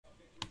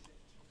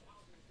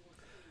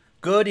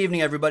Good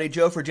evening, everybody.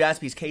 Joe for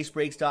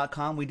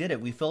JaspysCaseBreaks.com. We did it.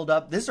 We filled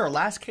up. This is our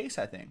last case,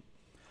 I think,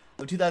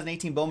 of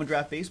 2018 Bowman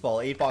Draft Baseball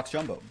 8-box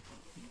jumbo.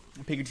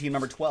 Pick your team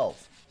number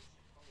 12.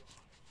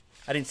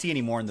 I didn't see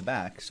any more in the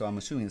back, so I'm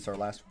assuming it's our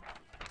last one.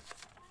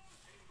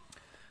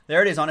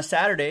 There it is on a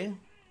Saturday.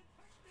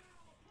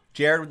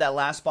 Jared with that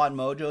last spot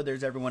mojo.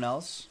 There's everyone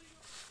else.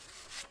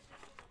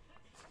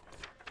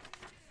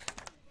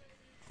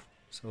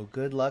 So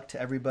good luck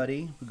to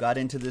everybody who got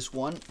into this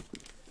one.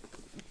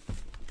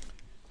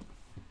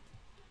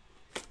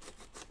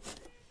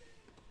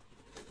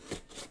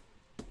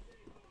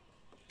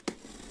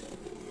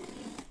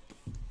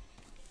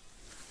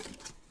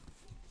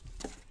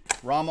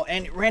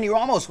 Randy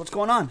Ramos, what's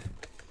going on?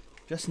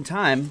 Just in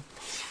time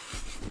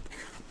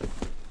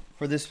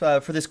for this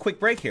quick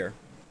break here.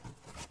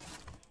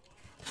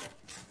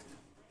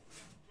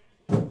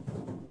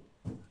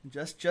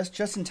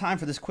 Just in time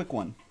for this quick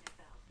one.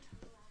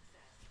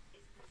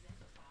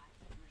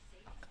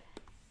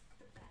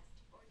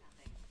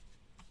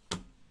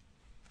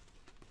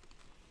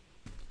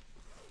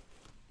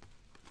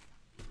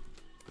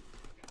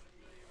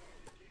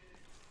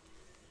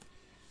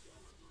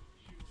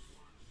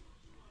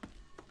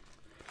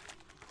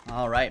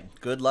 All right.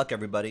 Good luck,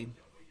 everybody.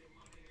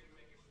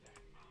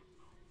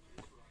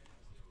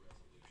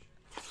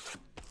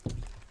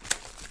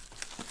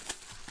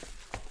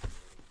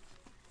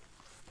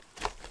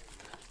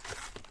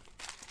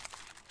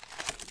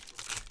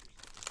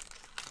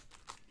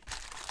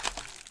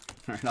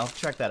 All right, I'll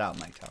check that out,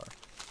 Mike Tower.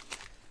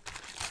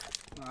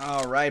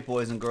 All right,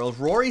 boys and girls.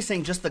 Rory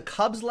saying just the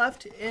Cubs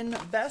left in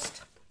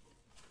best.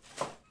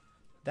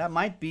 That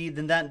might be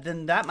then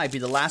that might be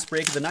the last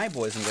break of the night,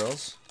 boys and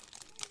girls.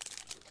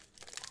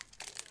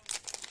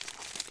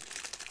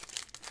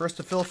 First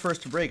to fill,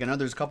 first to break. I know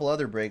there's a couple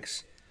other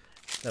breaks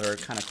that are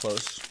kind of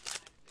close.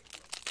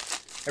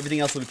 Everything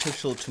else will be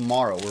pushed till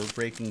tomorrow. We're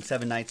breaking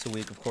 7 nights a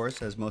week, of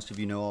course, as most of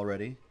you know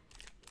already.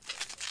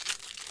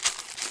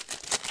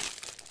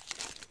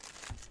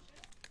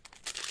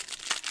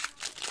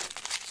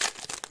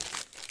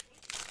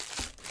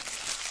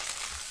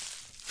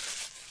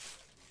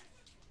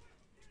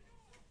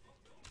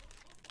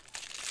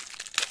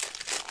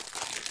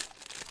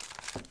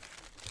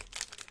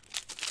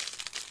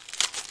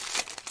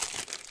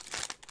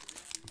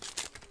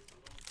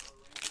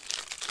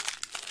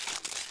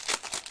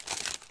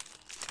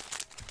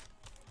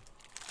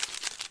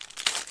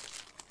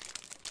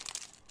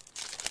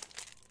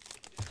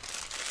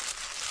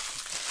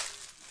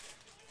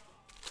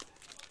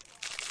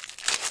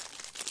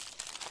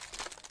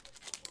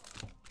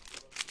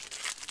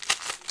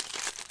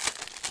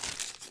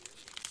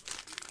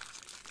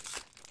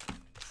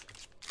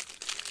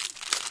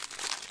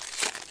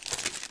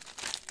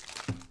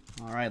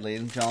 All right,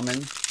 ladies and gentlemen,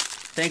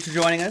 thanks for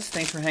joining us.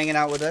 Thanks for hanging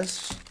out with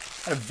us.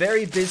 Had a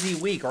very busy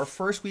week. Our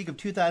first week of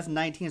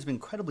 2019 has been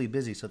incredibly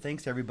busy, so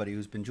thanks to everybody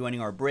who's been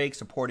joining our break,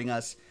 supporting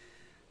us.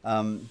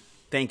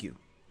 Thank you.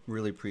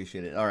 Really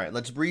appreciate it. All right,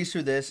 let's breeze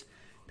through this.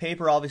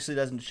 Paper obviously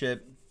doesn't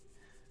ship.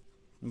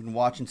 We've been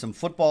watching some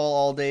football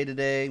all day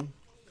today.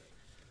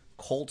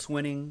 Colts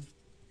winning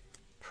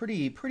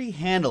pretty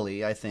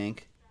handily, I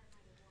think.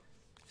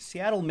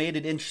 Seattle made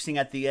it interesting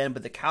at the end,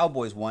 but the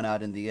Cowboys won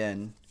out in the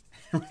end.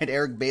 Right,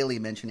 Eric Bailey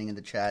mentioning in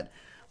the chat.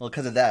 Well,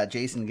 because of that,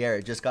 Jason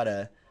Garrett just got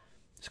a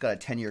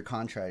 10-year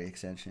contract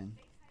extension.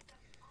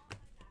 I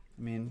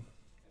mean,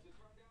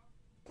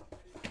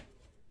 all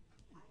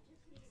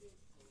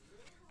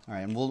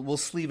right, and we'll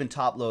sleeve and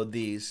top load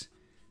these.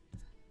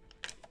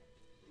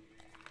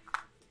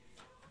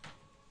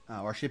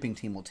 Our shipping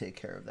team will take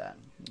care of that.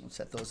 We'll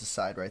set those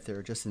aside right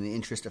there. Just in the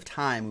interest of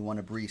time, we want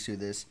to breeze through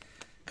this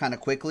kind of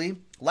quickly.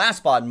 Last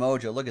spot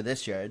mojo. Look at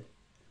this, Jared.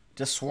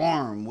 To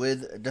swarm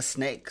with the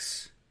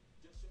snakes.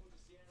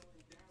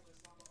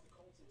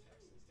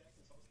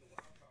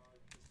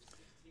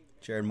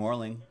 Jared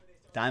Morling,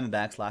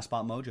 Diamondbacks, last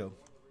spot mojo.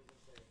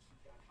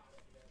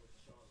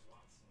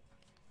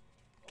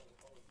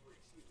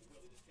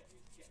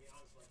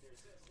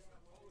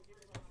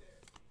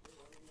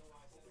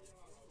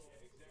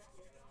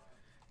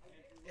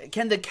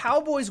 Can the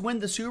Cowboys win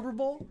the Super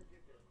Bowl?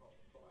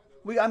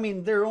 I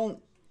mean, their own.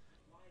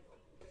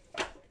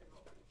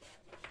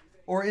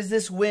 Or is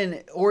this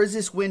win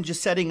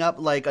just setting up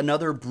like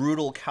another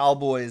brutal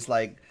Cowboys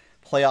like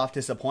playoff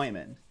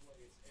disappointment?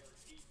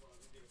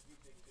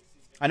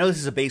 I know this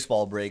is a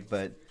baseball break,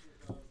 but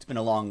it's been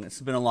a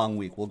long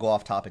week. We'll go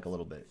off topic a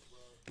little bit.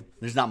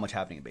 There's not much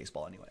happening in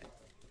baseball anyway.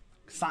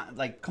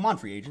 Like, come on,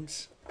 free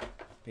agents.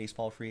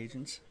 Baseball free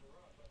agents.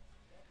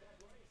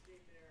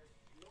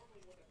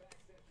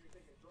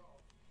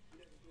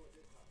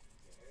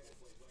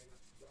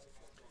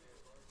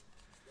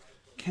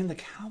 Can the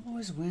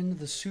Cowboys win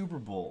the Super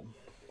Bowl?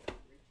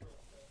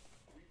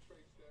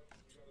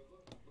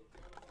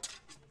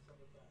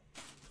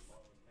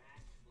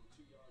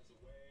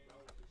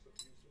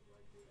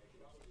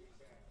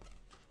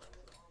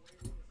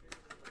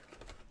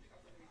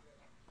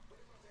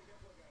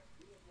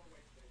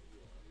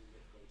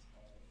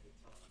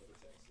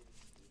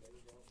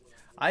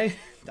 I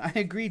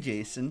agree,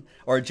 Jason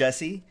or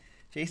Jesse.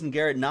 Jason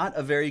Garrett, not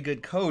a very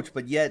good coach,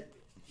 but yet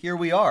here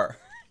we are.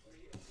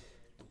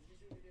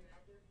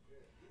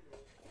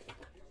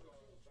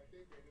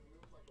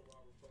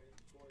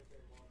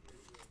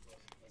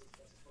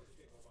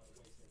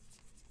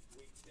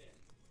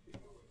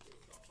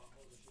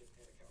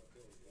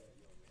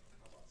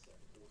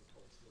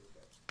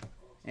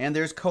 And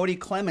there's Cody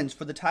Clemens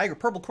for the Tiger,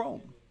 Purple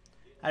Chrome.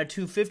 Out of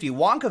 250.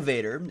 Wonka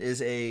Vader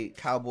is a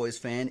Cowboys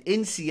fan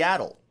in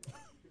Seattle.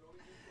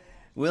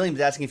 William's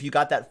asking if you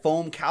got that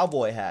foam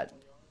cowboy hat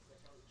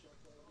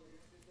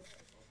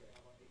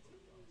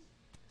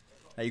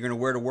that you're going to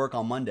wear to work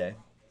on Monday.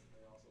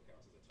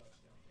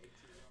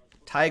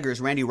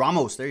 Tigers, Randy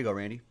Ramos. There you go,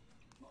 Randy.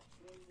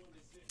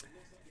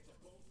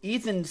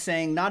 Ethan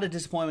saying not a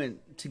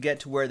disappointment to get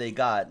to where they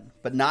got,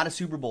 but not a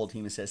Super Bowl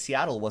team. It says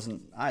Seattle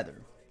wasn't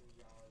either.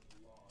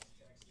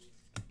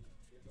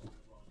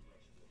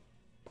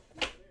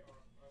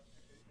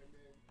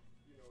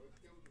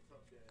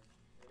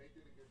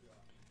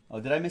 Oh,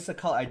 did I miss a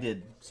color? I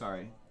did.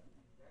 Sorry.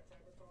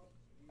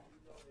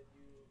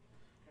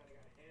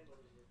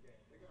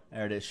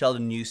 There it is.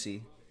 Sheldon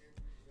Newsey.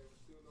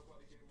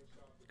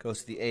 Goes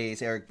to the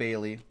A's. Eric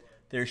Bailey.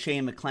 There's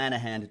Shane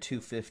McClanahan to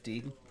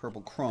 250.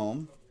 Purple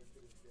Chrome.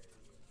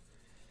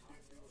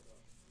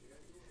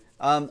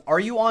 Are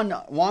you on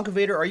Wonka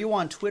Vader? Are you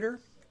on Twitter?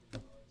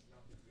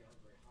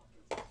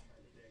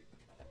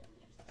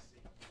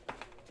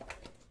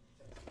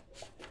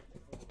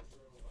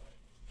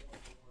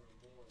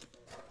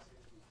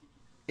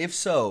 If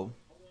so,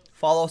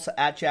 follow us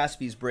at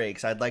Jaspy's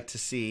Breaks. I'd like to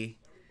see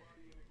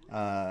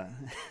I'd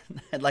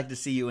like to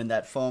see you in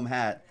that foam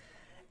hat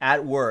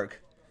at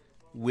work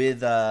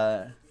with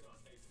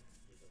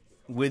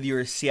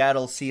your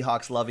Seattle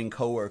Seahawks loving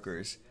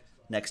coworkers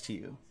next to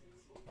you.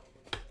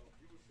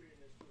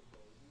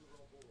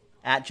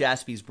 At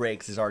Jaspy's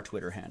Breaks is our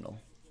Twitter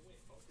handle.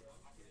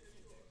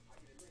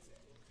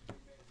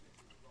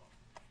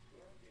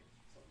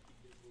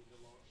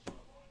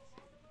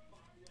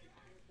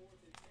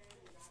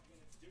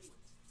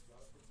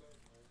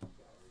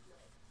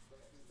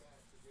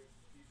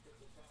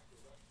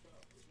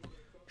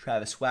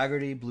 Travis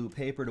Swaggerty, blue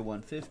paper to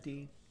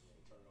 150.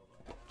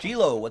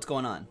 Gilo, what's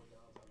going on?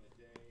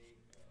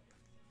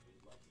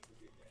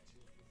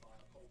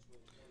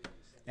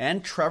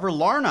 And Trevor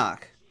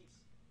Larnock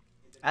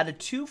at a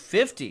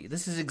 250.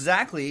 This is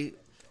exactly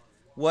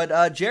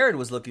what Jared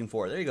was looking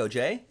for. There you go,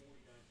 Jay.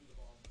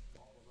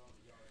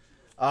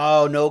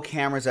 Oh, no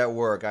cameras at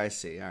work. I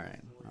see. All right.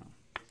 Oh.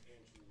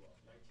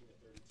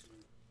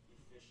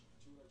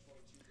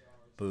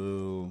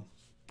 Boo.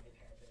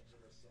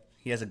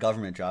 He has a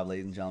government job,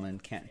 ladies and gentlemen.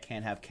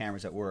 Can't have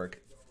cameras at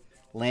work.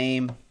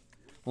 Lame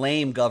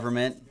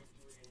government.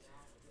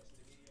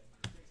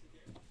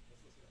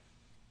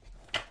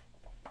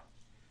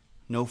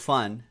 No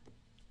fun.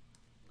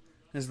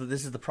 This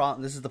is the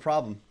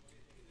problem.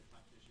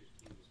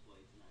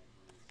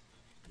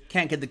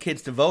 Can't get the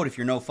kids to vote if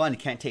you're no fun. You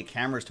can't take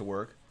cameras to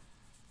work.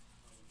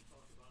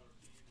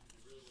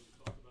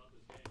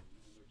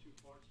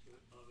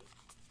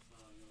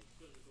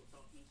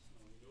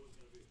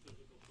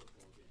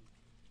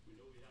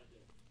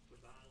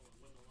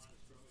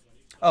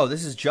 Oh,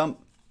 this is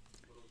Jump.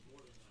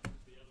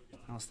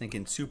 I was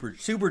thinking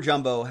Super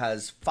Jumbo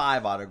has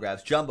 5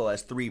 autographs. Jumbo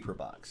has 3 per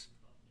box.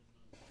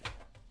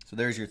 So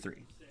there's your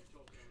 3.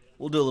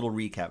 We'll do a little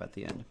recap at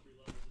the end.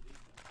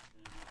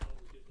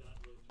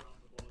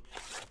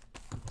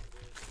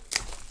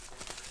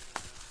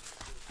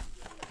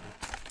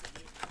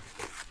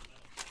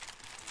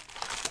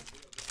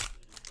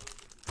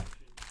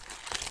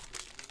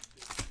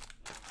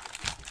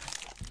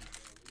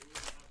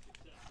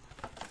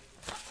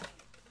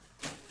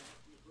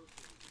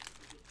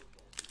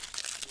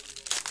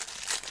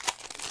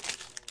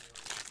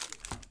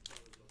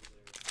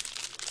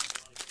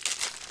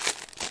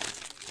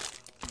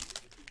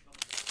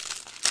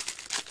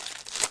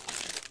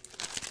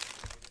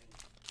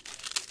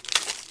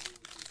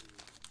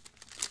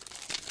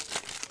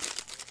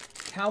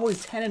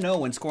 Cowboys 10-0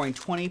 when scoring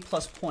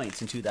 20-plus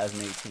points in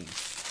 2018.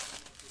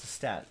 It's a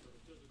stat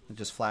that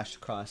just flashed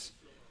across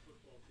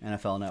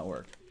NFL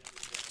Network.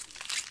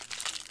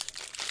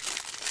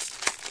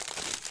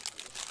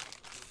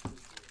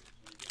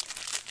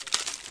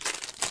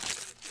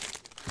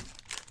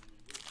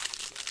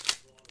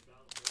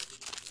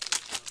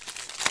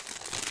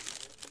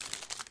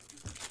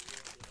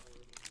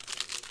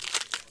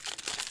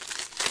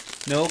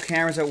 No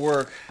cameras at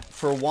work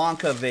for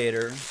Wonka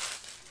Vader.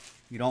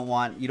 You don't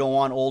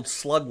want old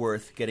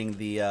Slugworth getting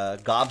the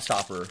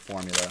Gobstopper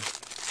formula.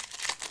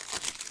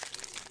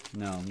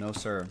 No,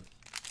 sir.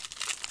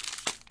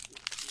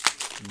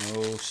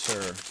 No,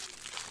 sir.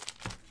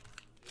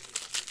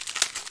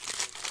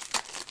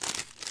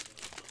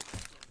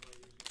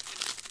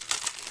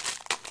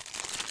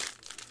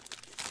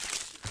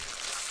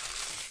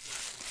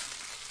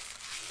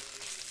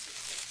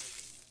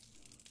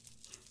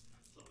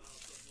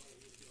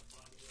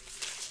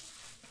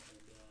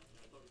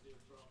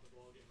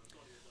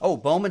 Oh,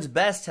 Bowman's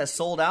Best has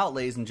sold out,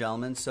 ladies and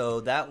gentlemen,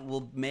 so that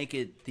will make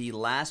it the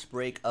last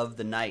break of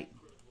the night.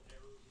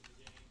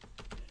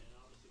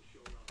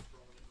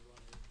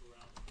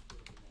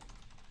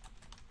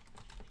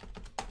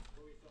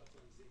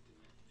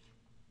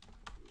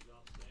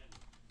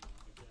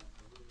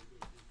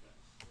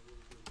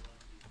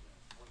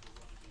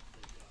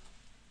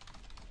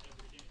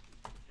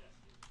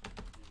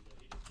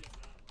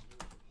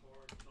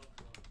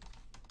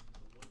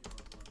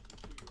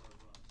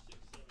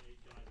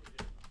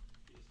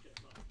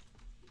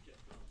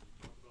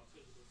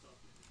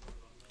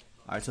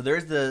 All right, so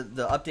there's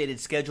the updated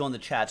schedule in the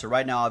chat. So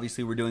right now,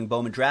 obviously, we're doing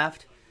Bowman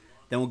Draft.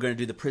 Then we're going to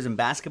do the Prism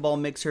Basketball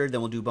Mixer.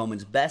 Then we'll do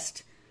Bowman's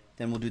Best.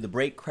 Then we'll do the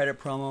Break Credit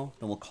Promo.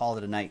 Then we'll call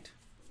it a night.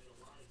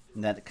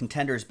 And that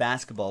Contenders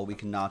Basketball we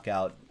can knock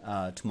out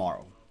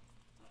tomorrow.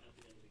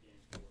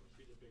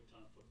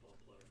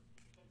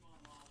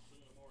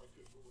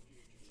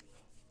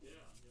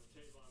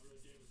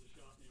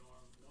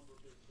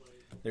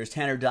 There's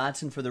Tanner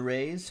Dotson for the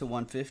Rays to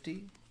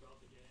 150.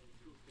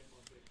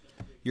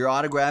 Your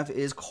autograph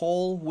is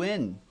Cole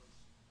Winn.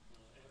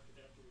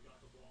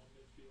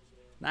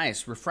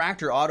 Nice.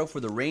 Refractor auto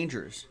for the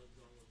Rangers.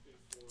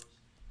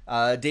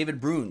 David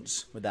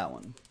Bruins with that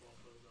one.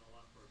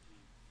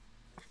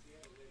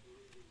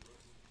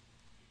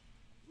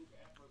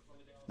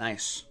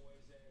 Nice.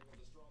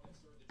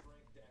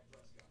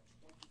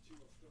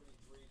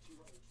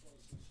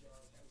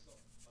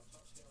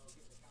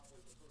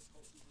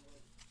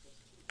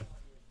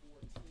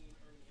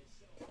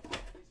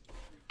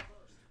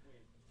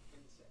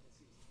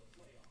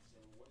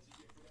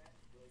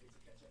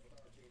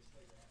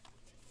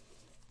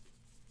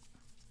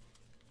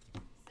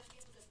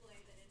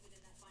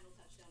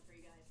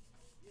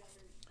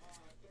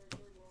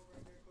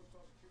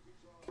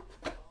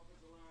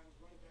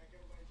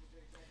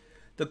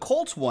 The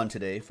Colts won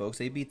today, folks.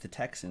 They beat the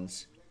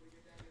Texans.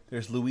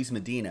 There's Luis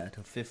Medina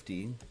to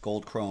 50,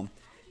 gold chrome.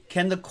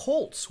 Can the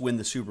Colts win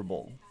the Super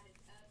Bowl?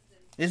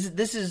 This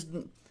is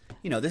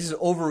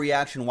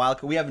overreaction.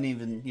 Wild. We haven't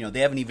even, they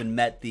haven't even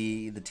met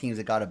the teams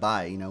that got a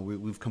bye.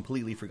 We've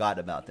completely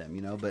forgotten about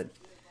them. But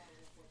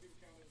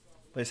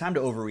it's time to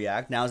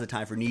overreact. Now is the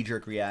time for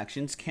knee-jerk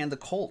reactions. Can the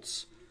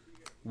Colts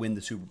win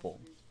the Super Bowl?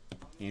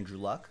 Andrew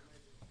Luck,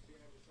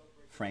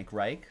 Frank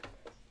Reich,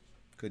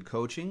 good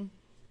coaching.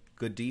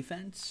 Good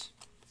defense.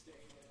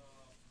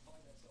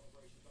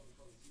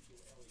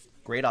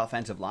 Great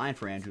offensive line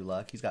for Andrew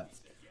Luck. He's got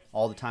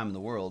all the time in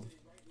the world.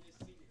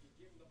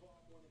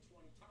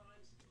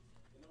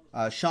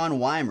 Sean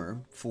Weimer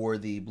for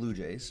the Blue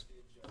Jays.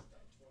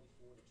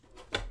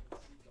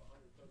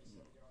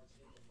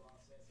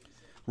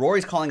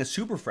 Rory's calling a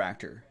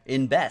superfractor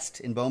in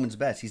Bowman's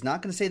Best. He's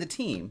not going to say the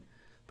team,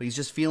 but he's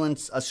just feeling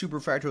a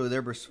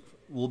superfractor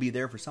will be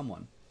there for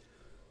someone.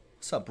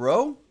 What's up,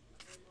 bro?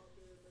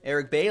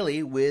 Eric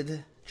Bailey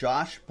with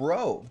Josh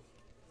Bro.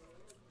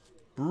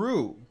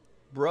 Bro.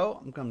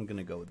 I'm going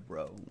to go with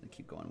Bro. I'm going to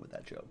keep going with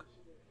that joke.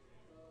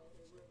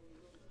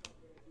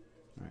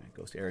 All right,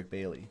 goes to Eric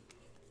Bailey.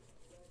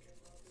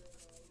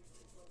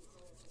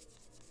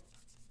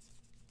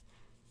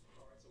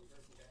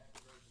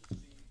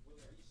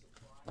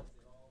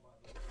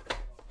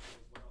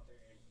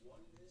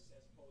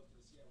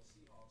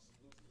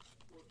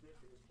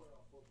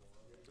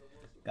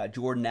 Got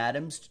Jordan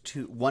Adams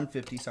to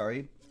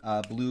 150,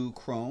 blue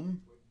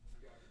chrome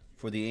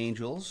for the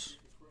Angels.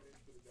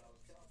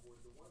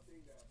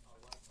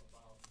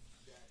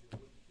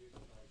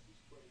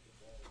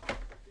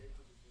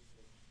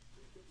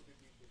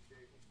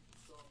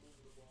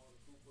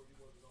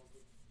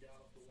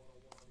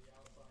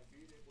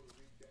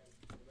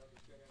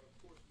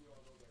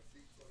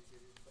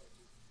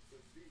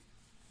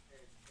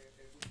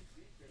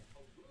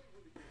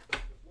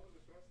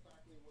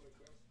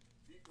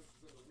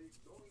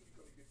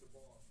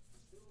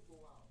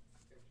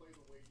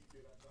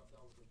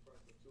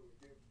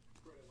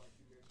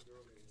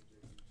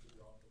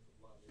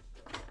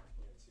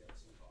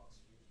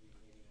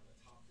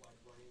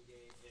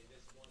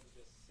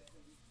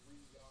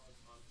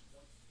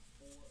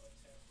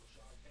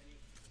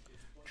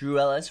 Drew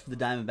Ellis for the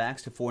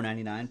Diamondbacks to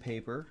 499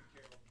 paper.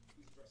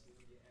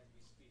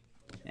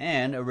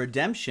 And a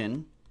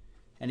redemption.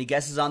 Any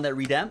guesses on that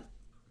redemp?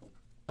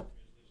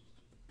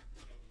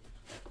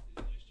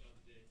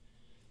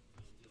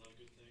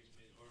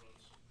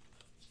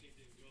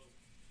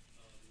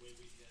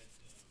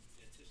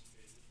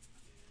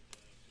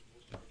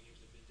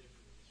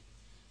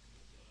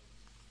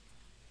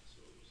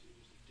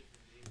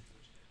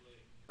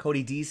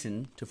 Cody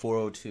Deason to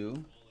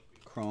 402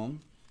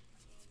 chrome.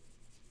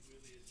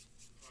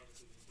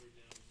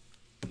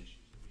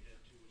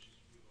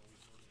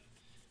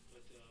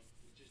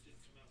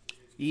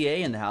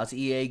 EA in the house.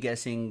 EA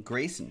guessing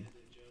Grayson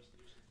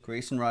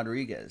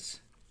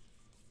Rodriguez.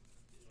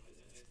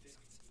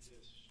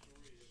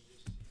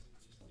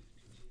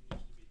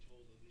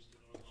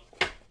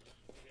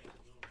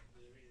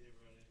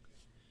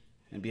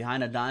 And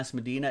behind Adonis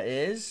Medina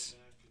is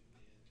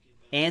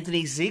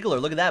Anthony Ziegler.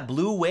 Look at that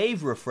blue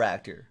wave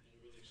refractor.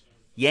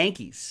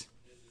 Yankees.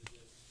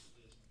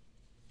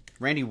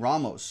 Randy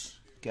Ramos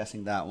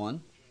guessing that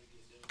one.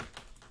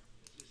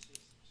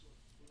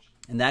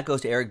 And that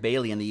goes to Eric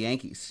Bailey and the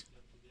Yankees.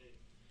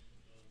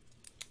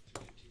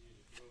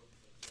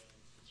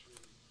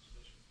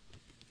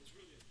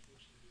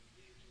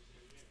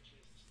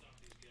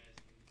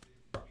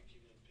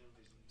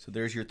 So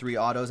there's your 3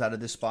 autos out of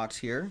this box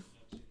here.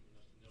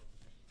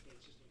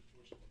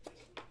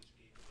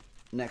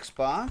 Next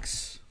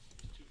box.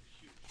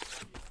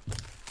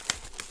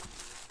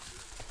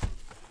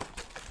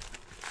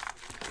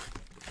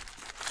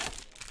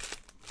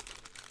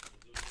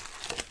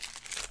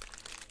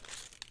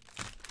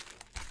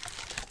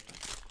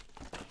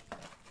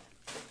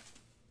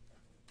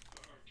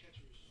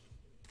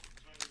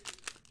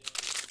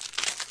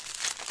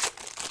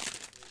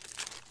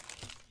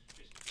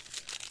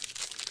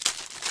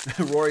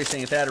 Rory's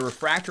saying if they had a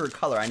refractor or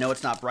color, I know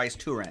it's not Bryce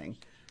Turang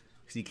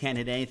because he can't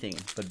hit anything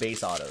but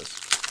base autos.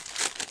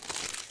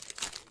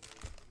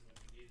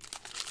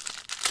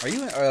 Are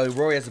you?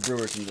 Rory has the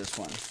Brewers in this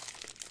one.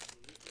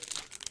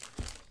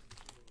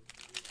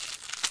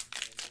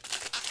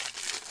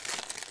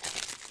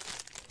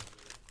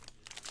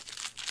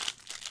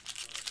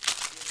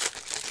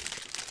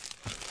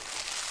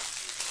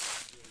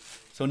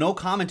 So no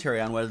commentary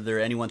on whether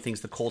anyone thinks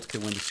the Colts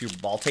can win the Super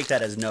Bowl. I'll take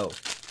that as no.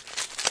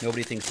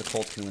 Nobody thinks the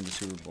Colts can win the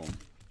Super Bowl.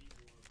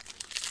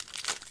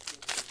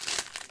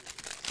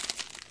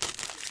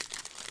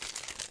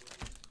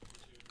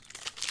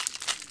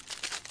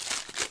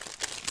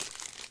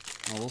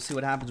 Well, we'll see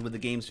what happens with the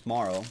games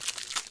tomorrow.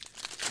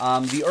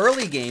 The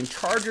early game,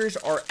 Chargers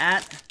are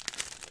at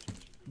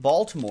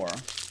Baltimore.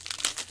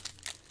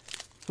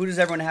 Who does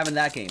everyone have in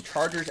that game?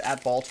 Chargers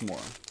at Baltimore.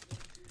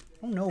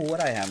 I don't know what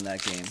I have in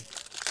that game.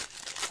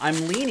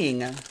 I'm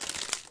leaning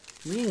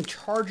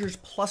Chargers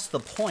plus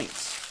the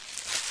points.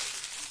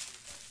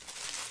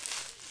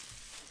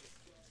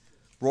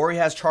 Rory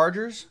has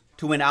Chargers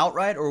to win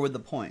outright or with the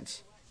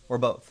points? Or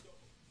both?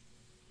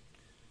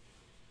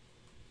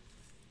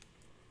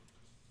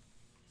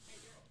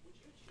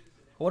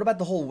 What about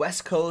the whole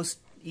West Coast,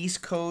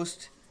 East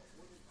Coast,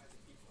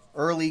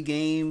 early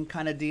game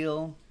kind of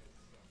deal?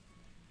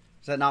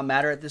 Does that not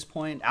matter at this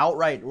point?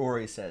 Outright,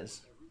 Rory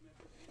says.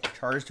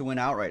 Chargers to win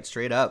outright,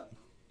 straight up.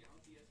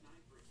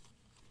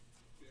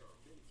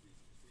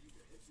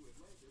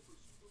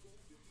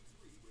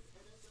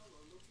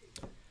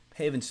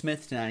 Haven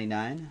Smith to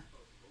 99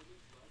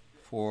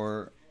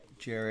 for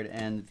Jared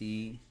and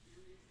the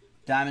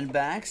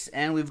Diamondbacks.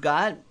 And we've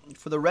got,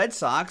 for the Red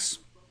Sox,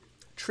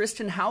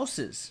 Tristan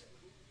Houses.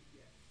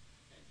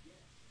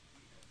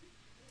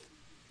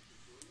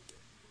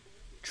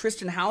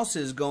 Tristan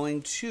Houses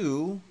going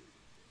to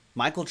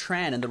Michael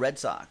Tran and the Red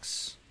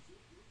Sox.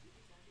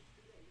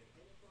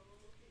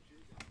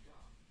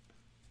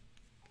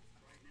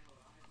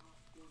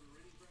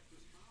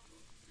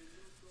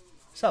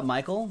 What's up,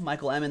 Michael?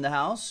 Michael M in the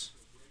house.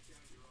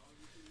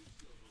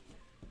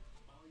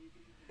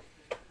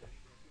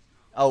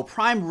 Oh,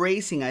 Prime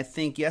Racing, I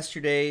think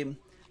yesterday, I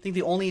think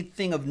the only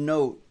thing of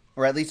note,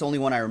 or at least the only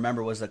one I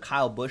remember, was the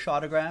Kyle Busch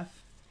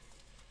autograph.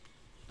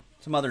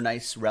 Some other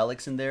nice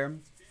relics in there.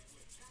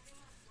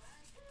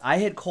 I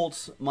hit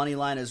Colts money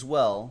line as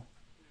well,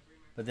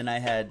 but then I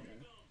had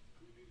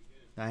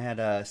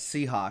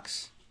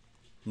Seahawks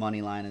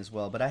money line as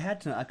well. But I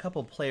had a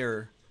couple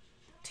player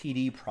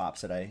TD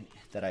props that I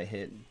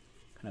hit.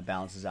 Kind of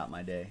balances out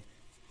my day.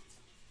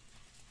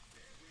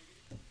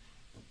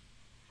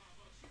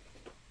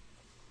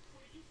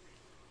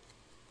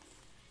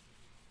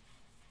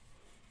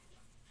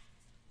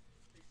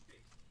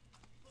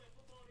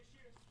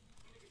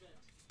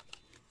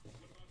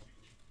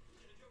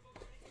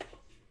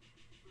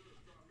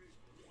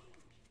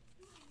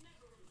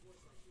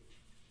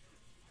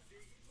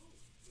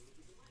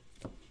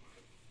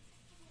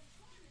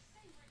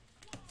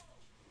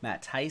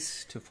 Matt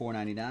Tice to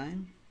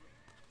 499.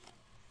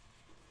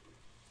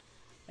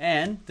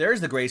 And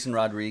there's the Grayson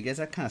Rodriguez.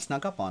 That kind of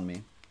snuck up on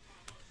me.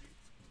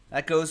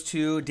 That goes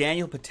to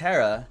Daniel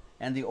Patera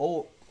and the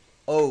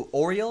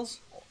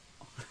Orioles?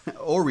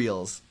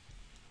 Orioles.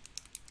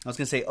 I was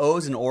going to say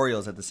O's and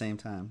Orioles at the same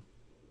time.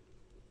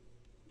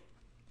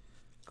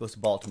 Goes to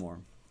Baltimore.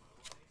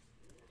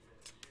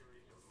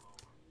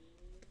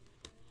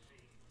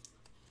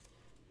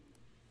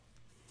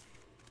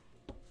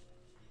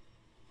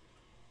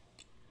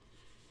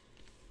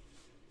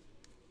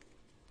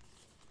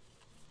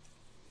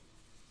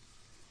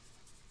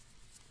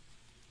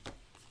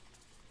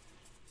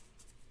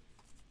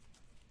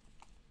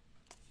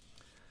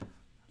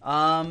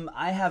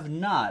 I have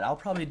not. I'll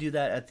probably do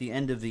that at the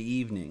end of the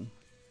evening.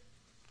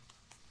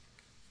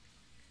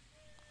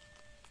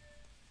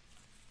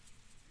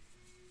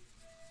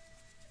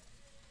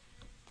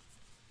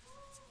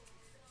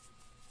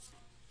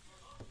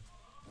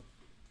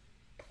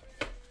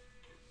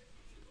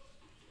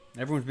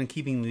 Everyone's been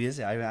keeping me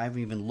busy. I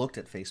haven't even looked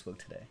at Facebook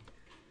today.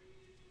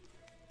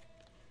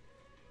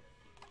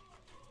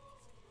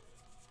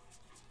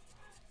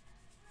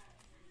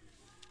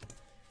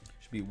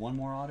 Should be one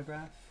more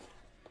autograph.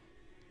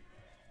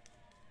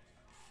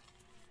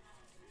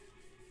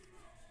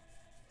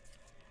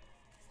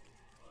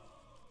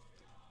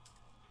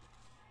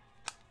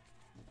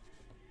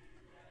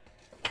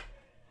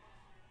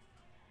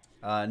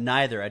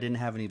 Neither. I didn't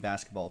have any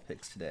basketball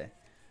picks today.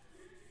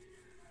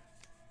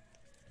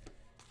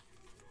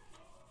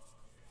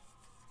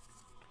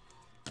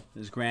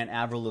 There's Grant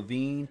Avril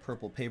Lavigne,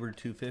 purple paper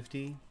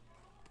 250.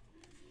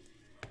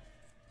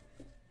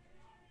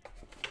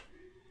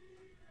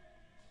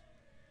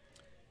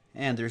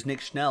 And there's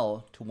Nick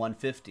Schnell to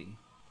 150.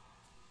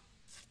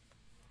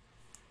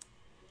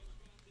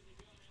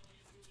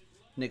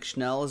 Nick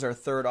Schnell is our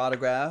third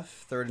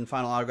and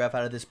final autograph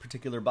out of this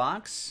particular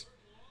box.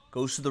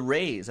 Goes to the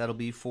Rays. That'll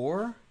be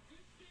for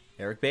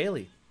Eric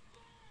Bailey.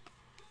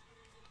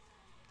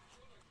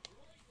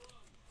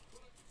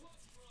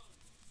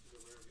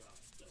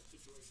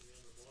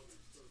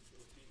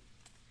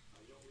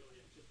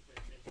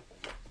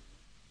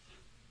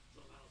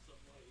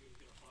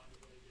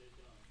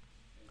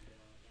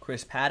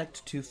 Chris Paddock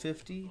to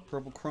 250,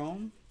 purple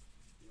chrome.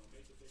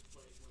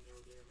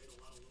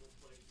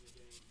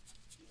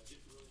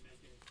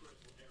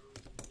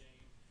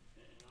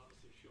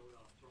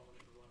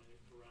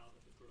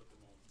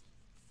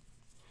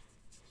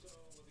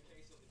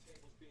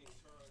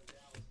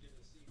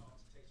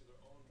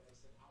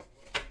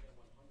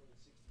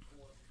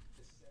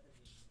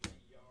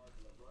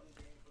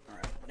 All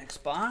right, next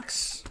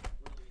box.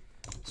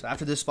 So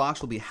after this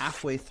box, we'll be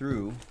halfway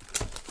through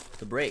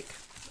the break.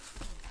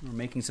 We're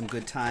making some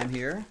good time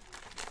here.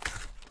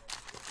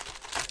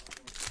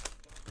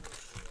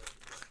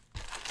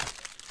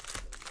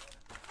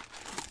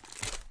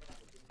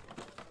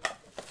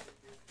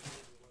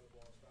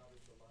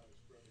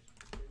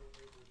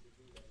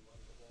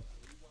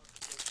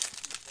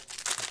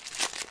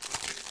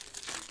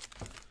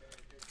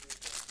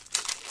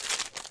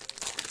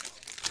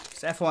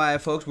 So FYI,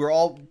 folks, we're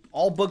all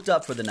booked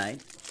up for the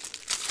night.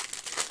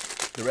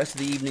 The rest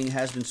of the evening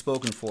has been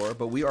spoken for,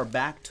 but we are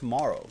back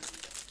tomorrow.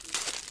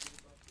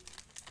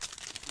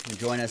 And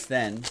join us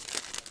then.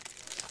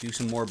 Do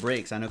some more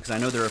breaks. I know, because I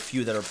know there are a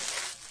few that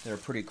are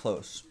pretty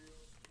close.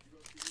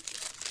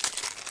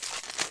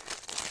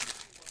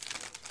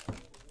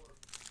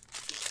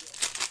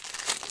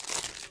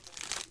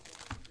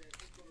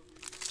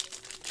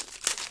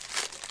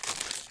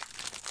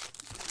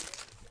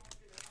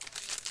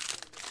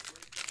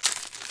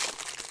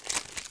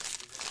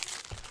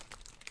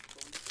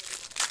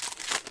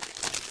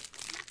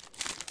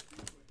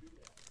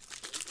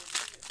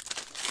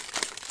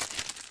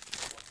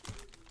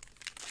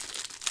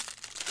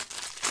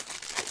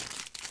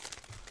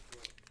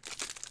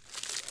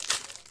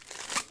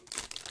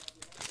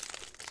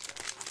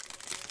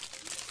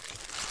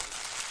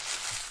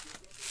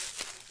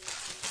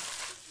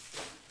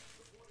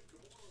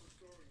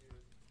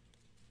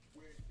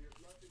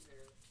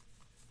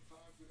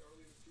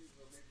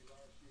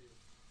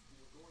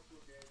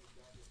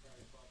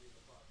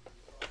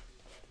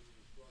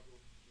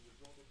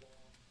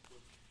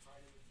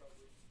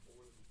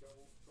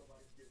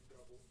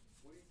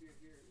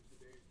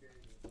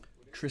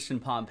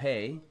 Tristan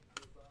Pompey,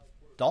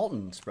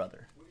 Dalton's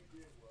brother.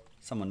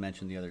 Someone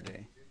mentioned the other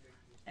day.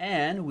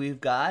 And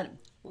we've got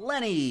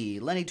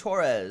Lenny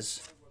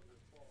Torres,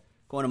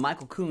 going to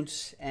Michael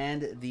Kuntz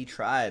and the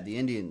Tribe, the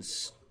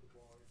Indians.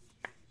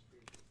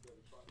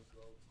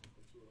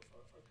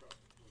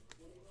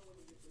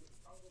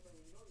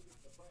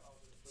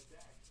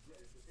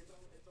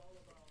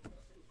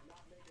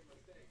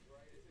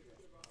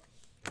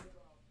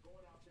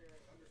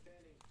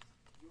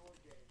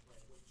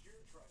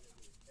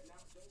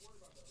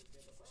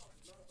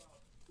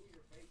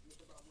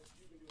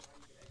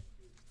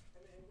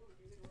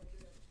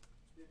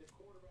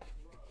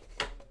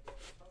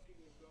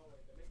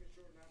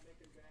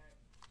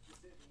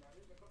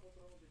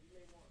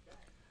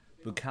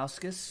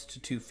 Bukowskis to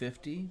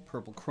 250,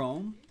 purple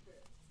chrome.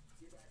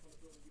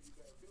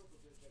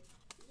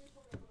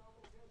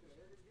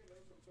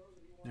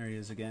 There he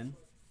is again.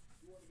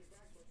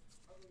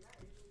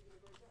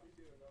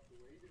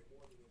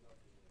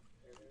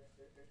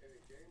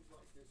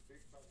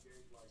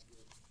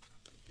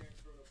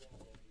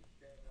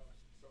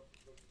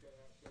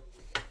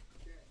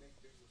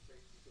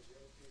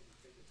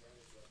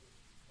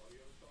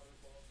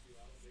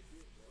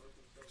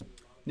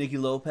 Nicky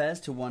Lopez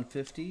to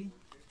 150.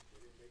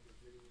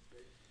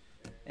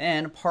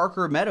 And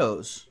Parker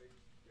Meadows,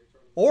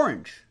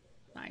 orange.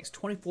 Nice,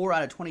 24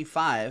 out of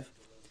 25.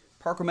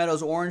 Parker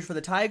Meadows, orange for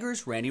the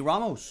Tigers. Randy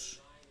Ramos.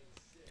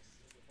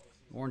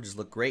 Oranges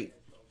look great.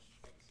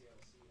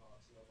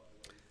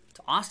 It's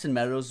Austin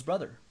Meadows'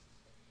 brother.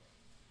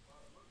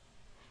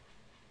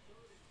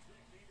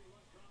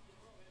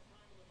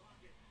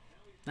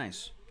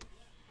 Nice.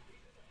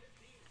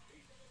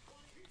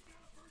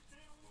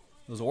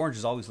 Those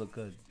oranges always look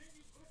good.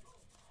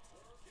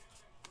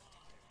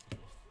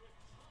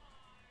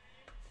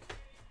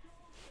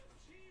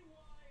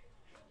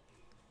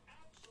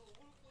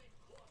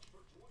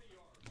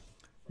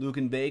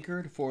 Lucan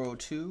Baker to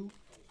 402.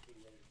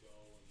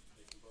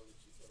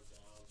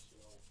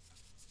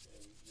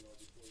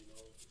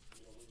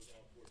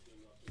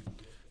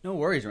 No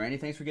worries, Randy.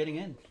 Thanks for getting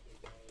in.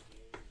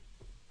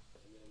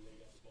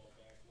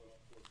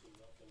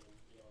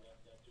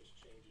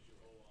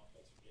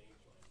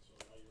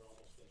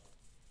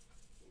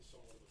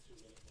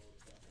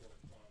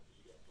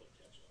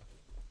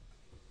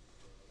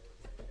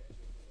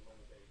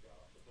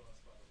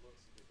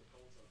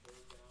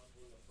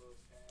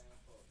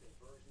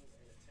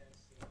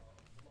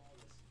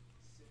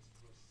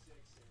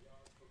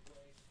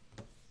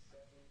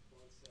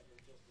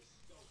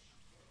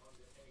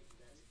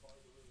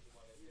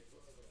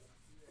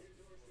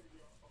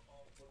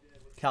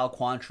 Cal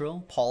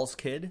Quantrill, Paul's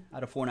Kid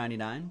out of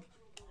 499.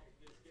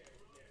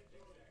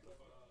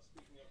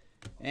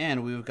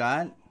 And we've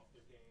got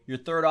your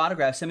third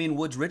autograph, Simeon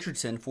Woods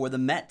Richardson for the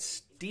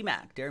Mets.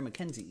 D-Mac, Darren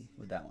McKenzie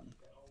with that one.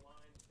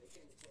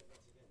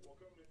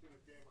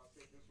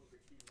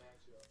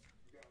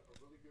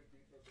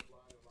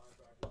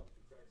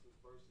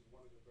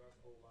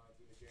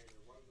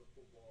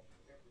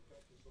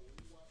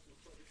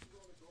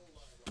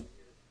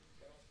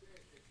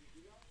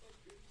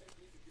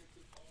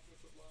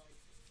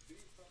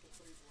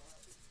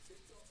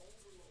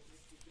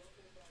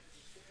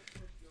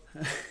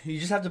 You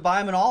just have to buy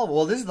them in all.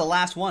 Well, this is the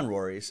last one,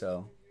 Rory,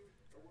 so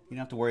you don't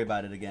have to worry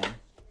about it again.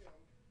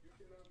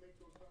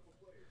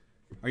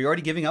 Are you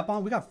already giving up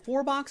on? We got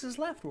 4 boxes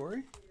left,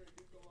 Rory.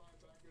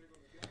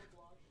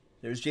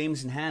 There's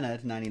James and Hannah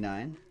at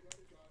 99.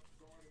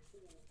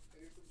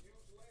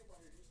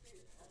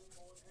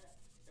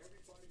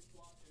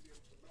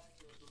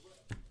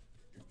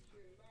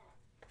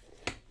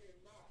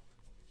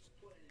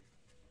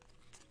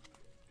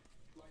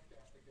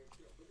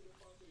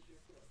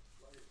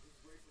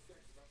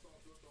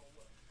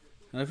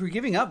 Now, if you're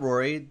giving up,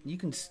 Rory, you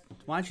can.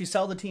 Why don't you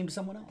sell the team to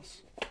someone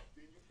else? So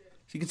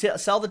you can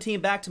sell the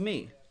team back to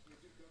me.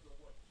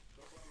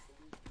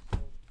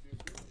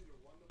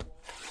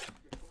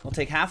 We'll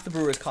take half the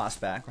Brewers'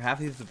 cost back, or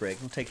half of the break.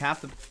 We'll take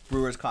half the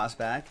Brewers' cost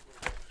back,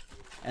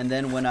 and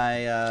then when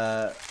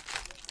I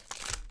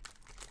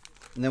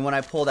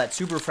pull that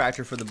super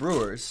fracture for the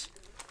Brewers,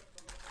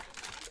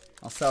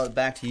 I'll sell it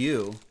back to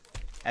you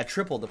at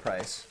triple the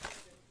price.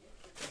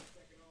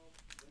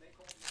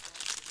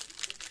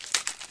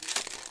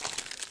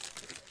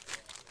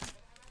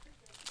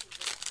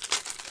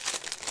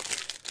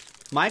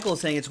 Michael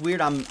is saying it's weird.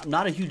 I'm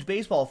not a huge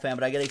baseball fan,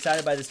 but I get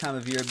excited by this time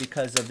of year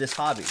because of this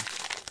hobby.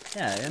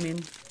 Yeah, I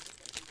mean,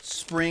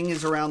 spring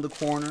is around the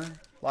corner.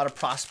 A lot of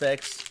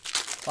prospects,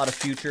 a lot of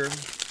future.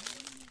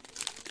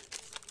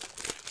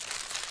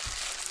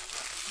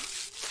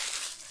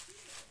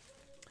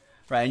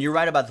 Right, and you're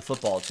right about the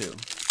football, too.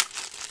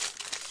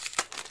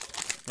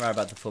 Right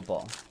about the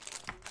football.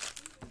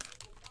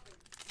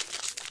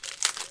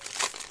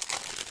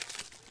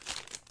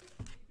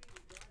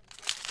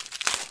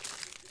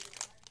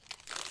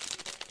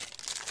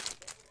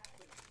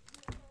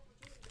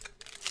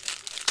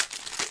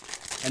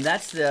 And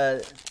that's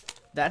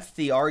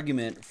the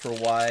argument for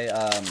why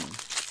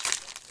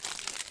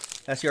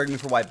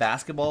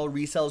basketball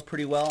resells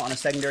pretty well on a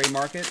secondary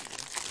market,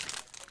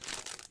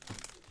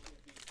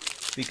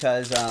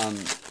 because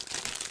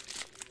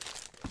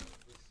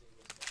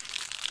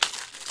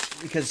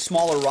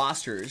smaller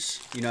rosters,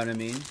 you know what I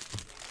mean?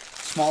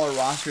 Smaller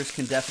rosters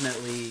can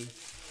definitely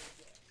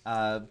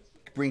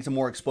bring some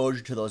more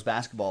exposure to those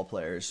basketball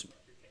players.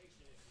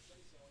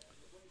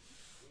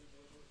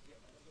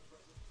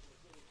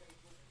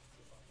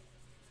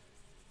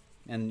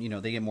 And, you know,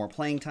 they get more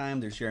playing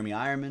time. There's Jeremy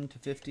Ironman to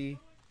 50.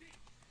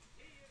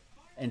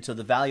 And so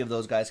the value of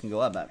those guys can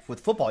go up. With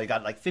football, you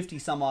got like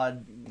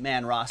 50-some-odd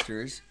man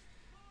rosters.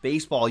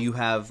 Baseball, you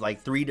have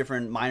like 3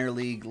 different minor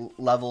league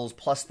levels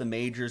plus the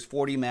majors,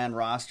 40-man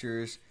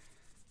rosters,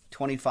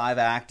 25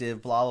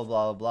 active, blah, blah,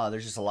 blah, blah.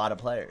 There's just a lot of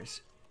players.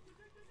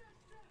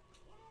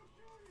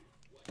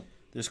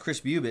 There's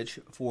Chris Bubich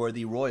for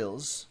the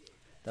Royals.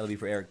 That'll be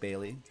for Eric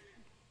Bailey.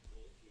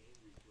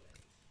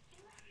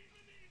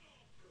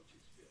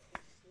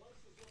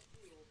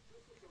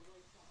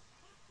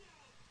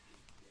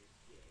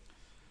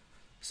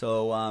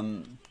 So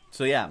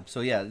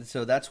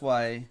that's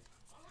why,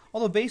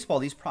 although baseball,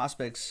 these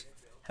prospects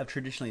have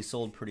traditionally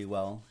sold pretty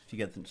well if you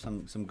get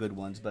some good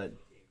ones, but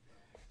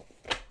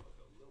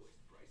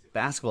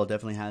basketball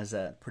definitely has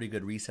a pretty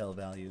good resale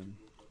value. I'm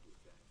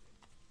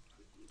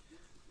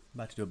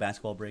about to do a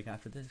basketball break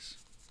after this.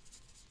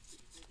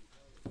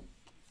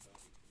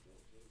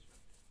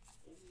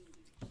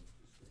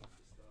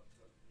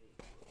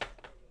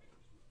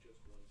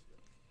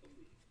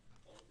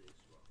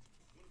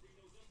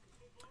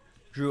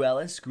 Drew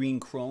Ellis, green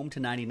chrome to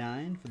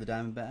 99 for the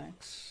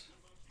Diamondbacks.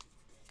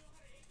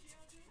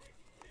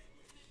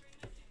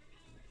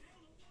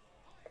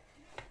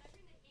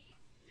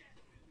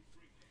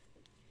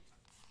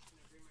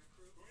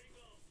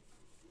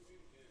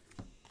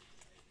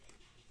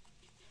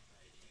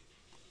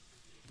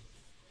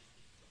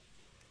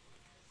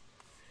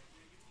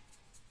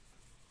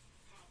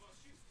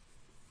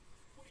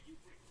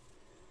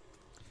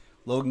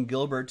 Logan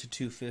Gilbert to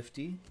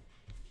 250.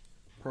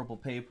 Purple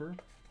paper.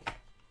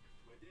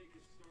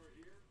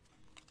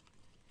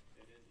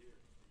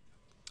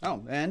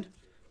 Oh, and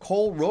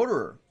Cole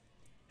Roederer,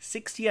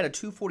 60 out of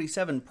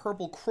 247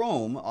 purple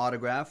chrome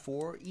autograph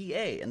for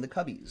EA and the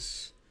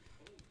Cubbies.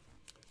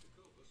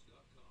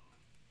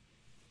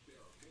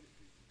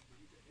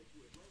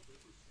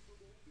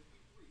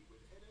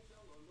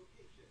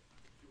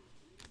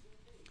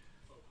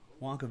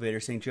 Wonka Vader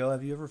St. Joe,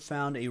 have you ever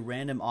found a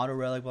random auto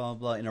relic, blah, blah,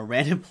 blah, in a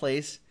random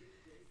place?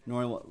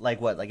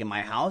 Like what? Like in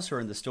my house or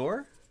in the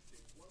store?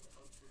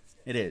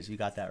 It is. You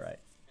got that right.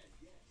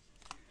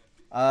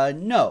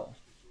 No.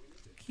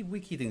 We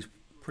keep things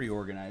pretty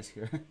organized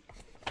here.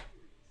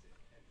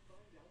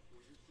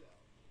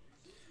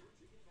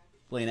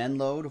 Blaine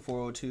Enlow to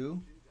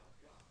 402.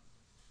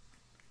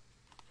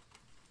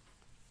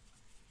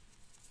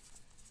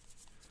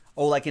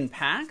 Oh, like in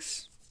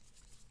packs?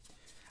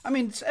 I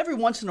mean, every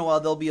once in a while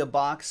there'll be a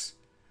box.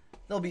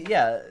 There'll be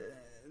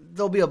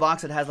a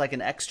box that has like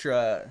an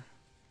extra.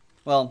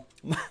 Well,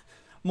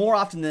 more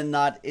often than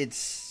not,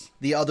 it's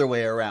the other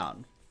way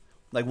around.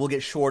 Like we'll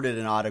get shorted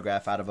an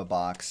autograph out of a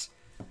box,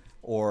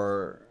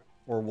 or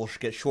we'll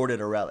get shorted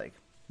a relic.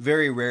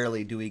 Very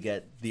rarely do we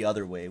get the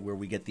other way, where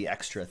we get the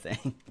extra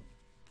thing.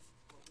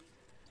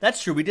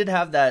 That's true. We did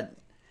have that,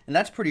 and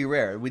that's pretty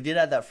rare. We did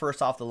have that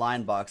first off the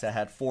line box that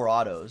had 4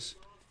 autos,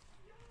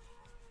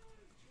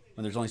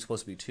 when there's only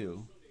supposed to be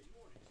 2.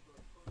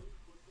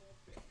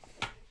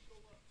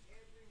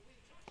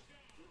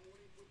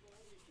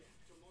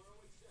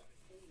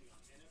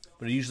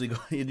 But it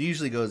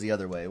usually goes the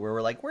other way, where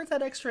we're like, where's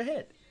that extra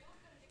hit?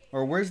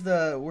 Or where's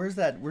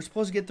that? We're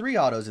supposed to get 3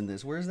 autos in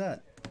this. Where's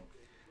that?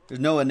 There's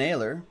Noah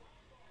Naylor.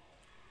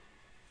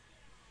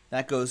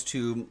 That goes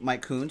to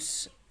Mike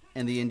Kuntz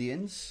and the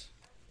Indians.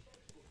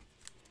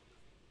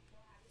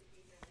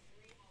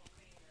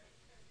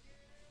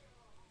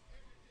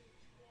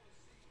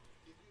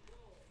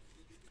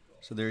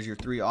 So there's your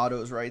 3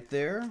 autos right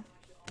there.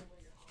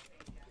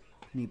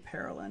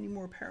 Any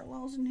more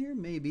parallels in here?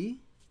 Maybe.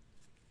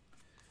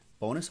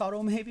 Bonus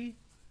auto, maybe?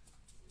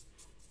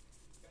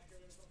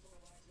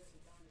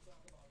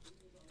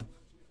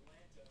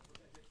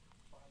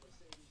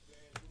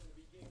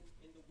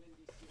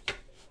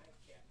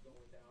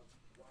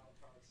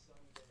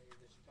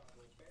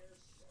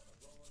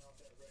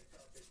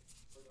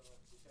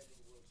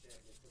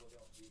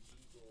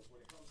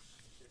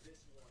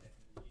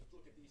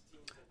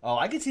 Oh,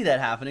 I could see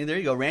that happening. There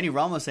you go. Randy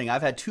Ramos saying,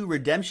 I've had 2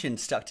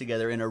 redemptions stuck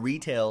together in a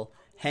retail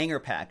hanger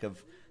pack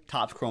of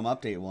Topps Chrome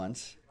Update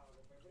once.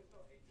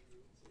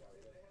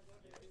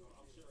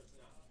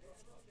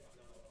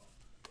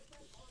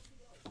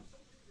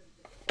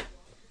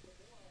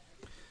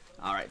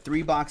 All right,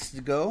 3 boxes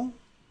to go.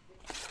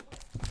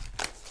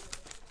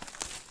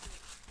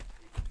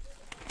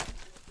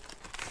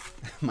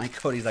 Mike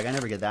Cody's like, I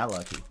never get that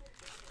lucky.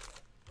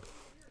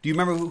 Do you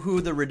remember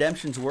who the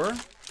redemptions were?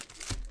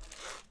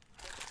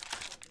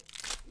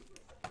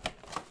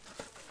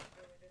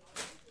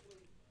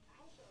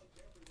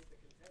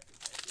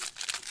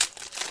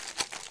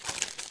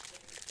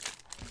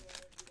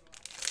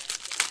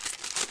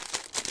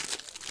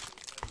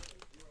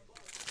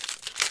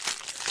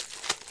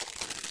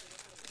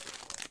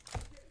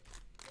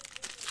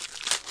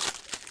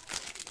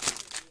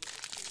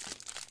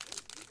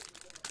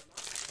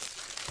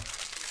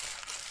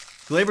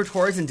 Gleyber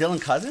Torres and Dylan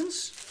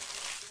Cousins?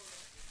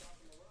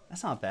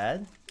 That's not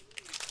bad.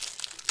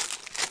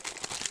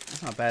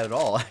 That's not bad at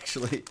all,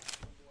 actually.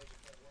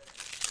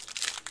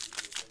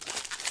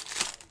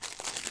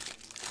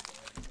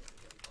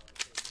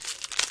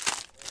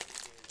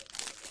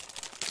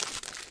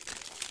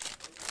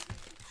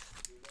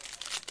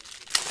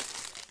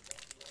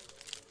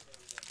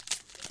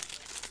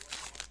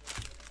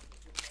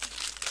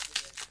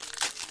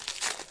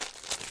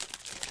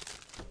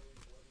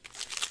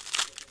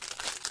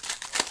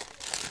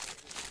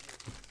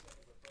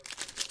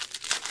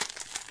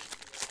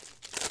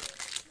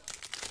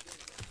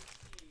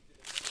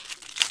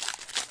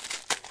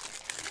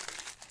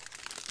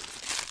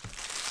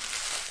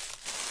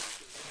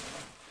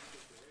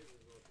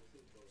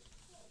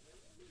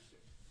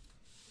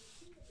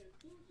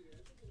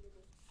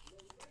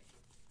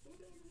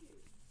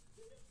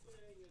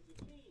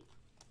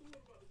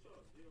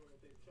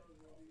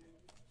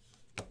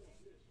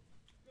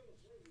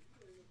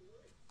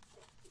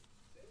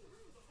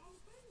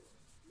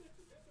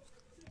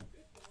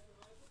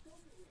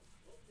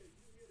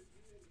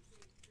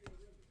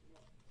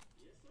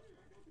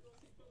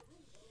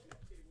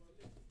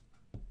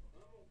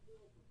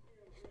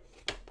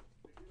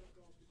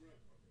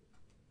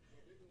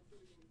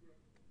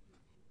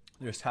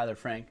 There's Tyler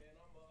Frank.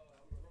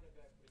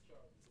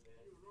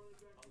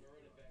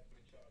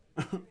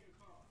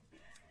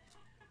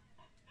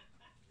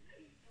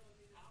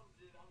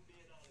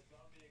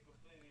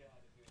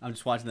 I'm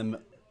just watching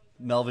the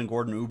Melvin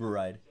Gordon Uber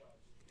ride.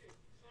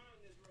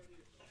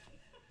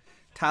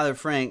 Tyler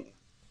Frank,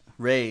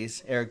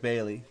 Rays, Eric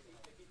Bailey.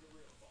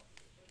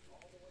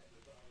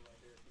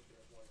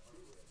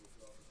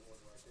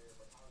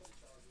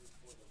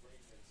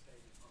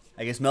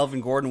 I guess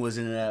Melvin Gordon was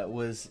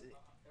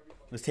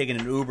taking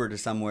an Uber to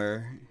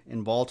somewhere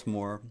in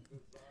Baltimore,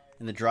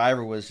 and the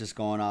driver was just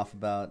going off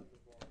about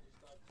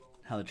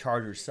how the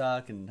Chargers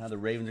suck and how the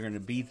Ravens are going to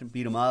beat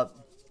them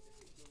up.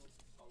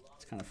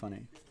 It's kind of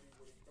funny.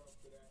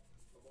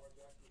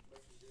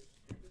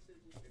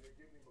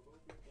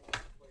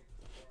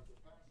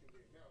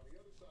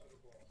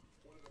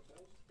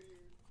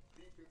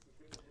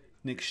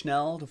 Nick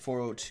Schnell to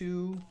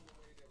 402.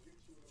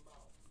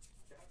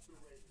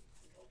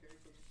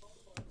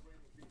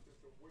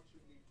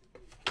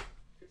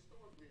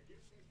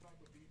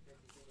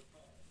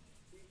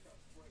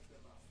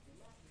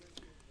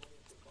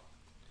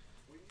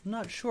 I'm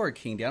not sure,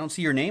 King D. I don't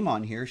see your name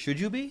on here. Should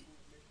you be?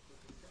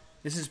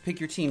 This is Pick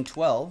Your Team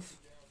 12.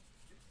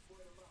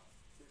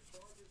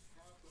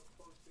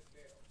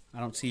 I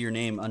don't see your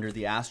name under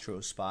the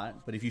Astros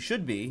spot, but if you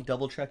should be,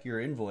 double check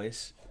your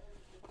invoice.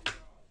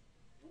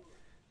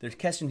 There's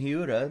Keston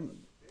Hiura,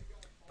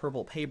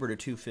 purple paper to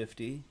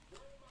 250.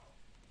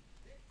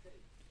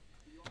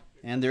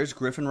 And there's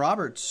Griffin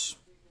Roberts,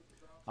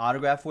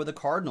 autograph for the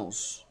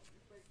Cardinals.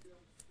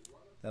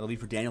 That'll be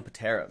for Daniel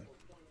Patera.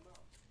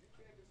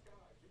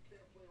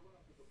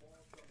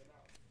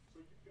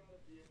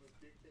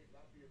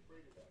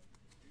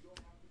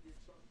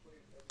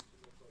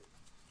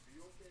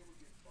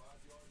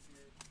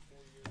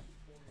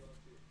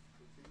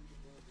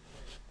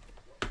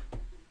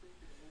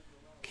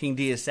 King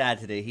D is sad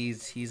today.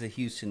 He's a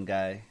Houston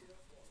guy.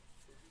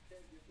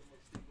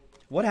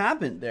 What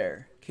happened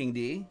there, King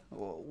D?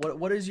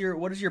 What is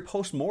your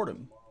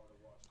post-mortem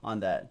on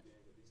that?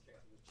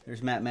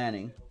 There's Matt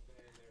Manning.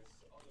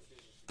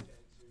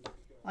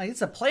 Like,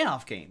 it's a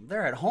playoff game.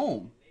 They're at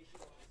home.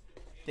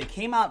 They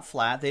came out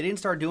flat. They didn't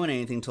start doing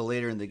anything till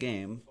later in the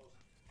game.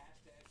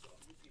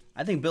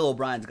 I think Bill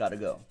O'Brien's got to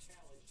go.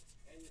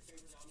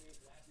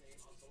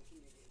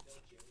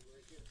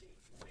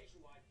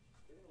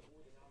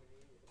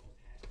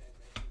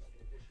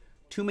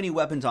 Too many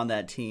weapons on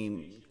that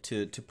team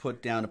to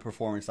put down a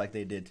performance like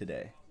they did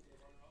today.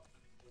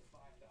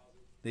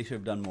 They should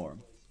have done more.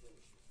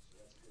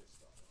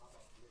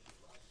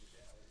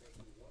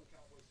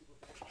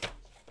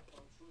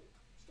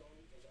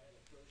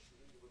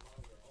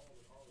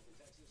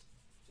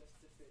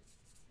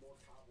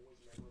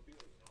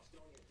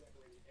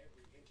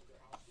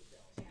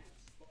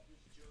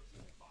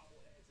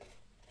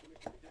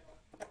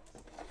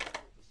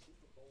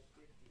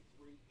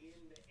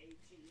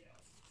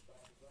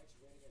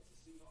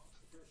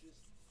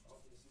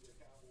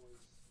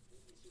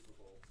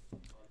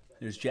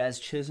 There's Jazz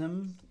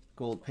Chisholm,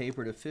 gold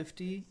paper to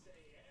 50.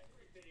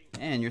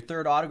 And your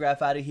third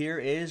autograph out of here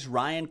is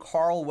Ryan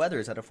Carl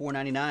Weathers at a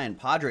 499.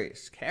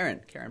 Padres,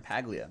 Karen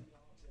Paglia.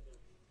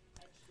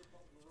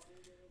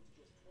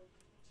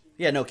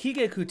 Yeah, no,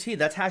 Kike Kuti,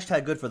 that's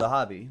hashtag good for the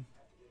hobby.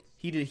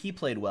 He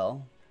played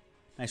well.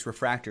 Nice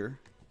refractor,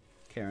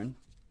 Karen.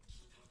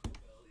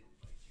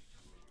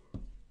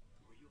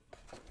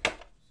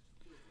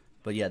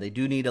 But yeah, they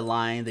do need a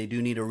line. They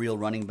do need a real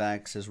running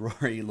back, says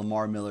Rory.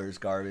 Lamar Miller is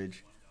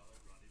garbage.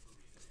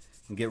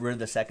 And get rid of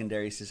the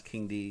secondary, says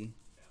King D.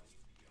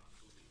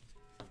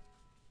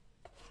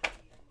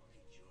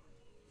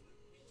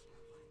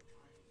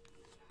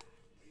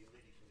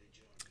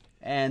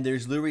 And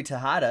there's Lurie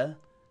Tejada,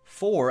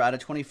 4 out of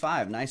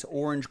 25. Nice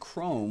orange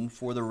chrome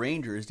for the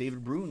Rangers,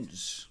 David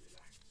Bruins.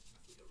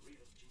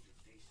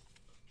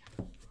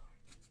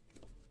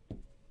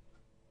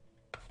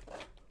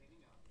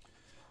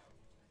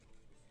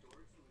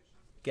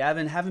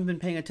 Gavin, haven't been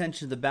paying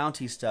attention to the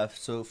bounty stuff,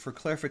 so for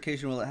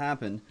clarification, will it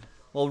happen?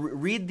 Well,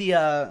 read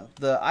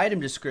the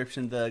item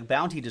description, the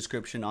bounty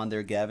description on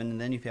there, Gavin,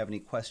 and then if you have any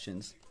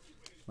questions,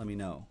 let me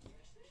know.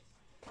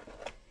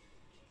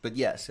 But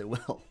yes, it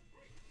will.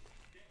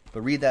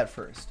 But read that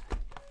first.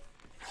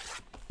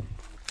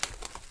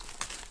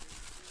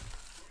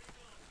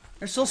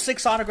 There's still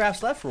 6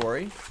 autographs left,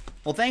 Rory.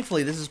 Well,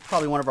 thankfully, this is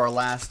probably one of our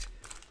last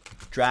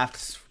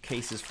draft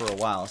cases for a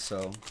while,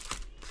 so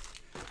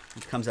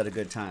it comes at a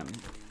good time.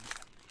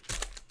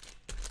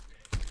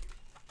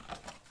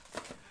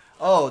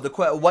 Oh,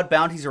 what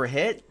bounties are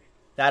hit?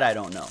 That I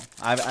don't know.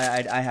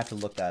 I have to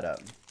look that up.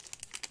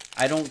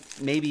 I don't.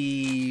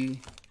 Maybe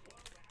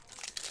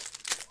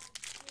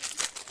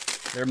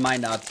there might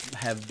not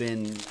have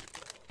been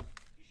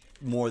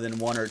more than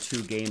 1 or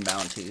 2 game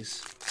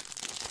bounties.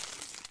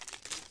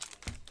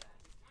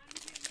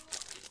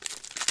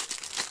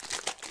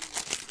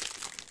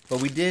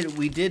 But we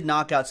did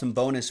knock out some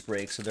bonus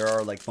breaks, so there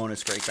are like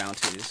bonus break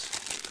bounties.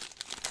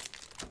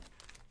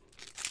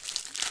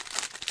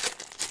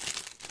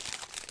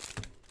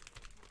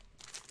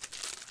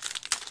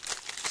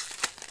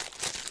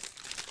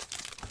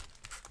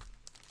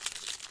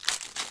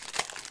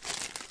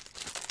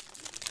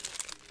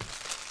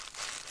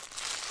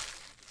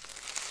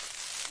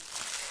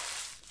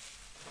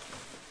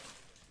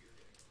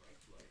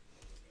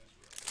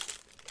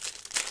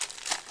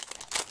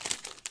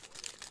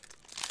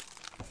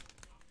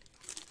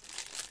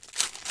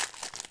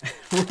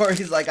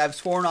 Rory's like, I've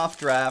sworn off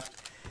draft.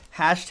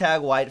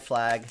 Hashtag white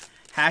flag.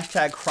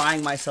 Hashtag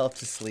crying myself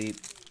to sleep.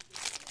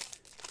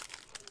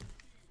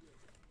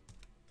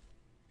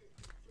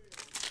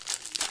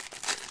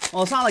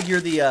 Well, it's not like you're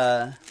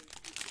the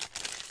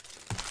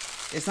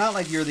it's not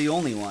like you're the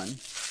only one.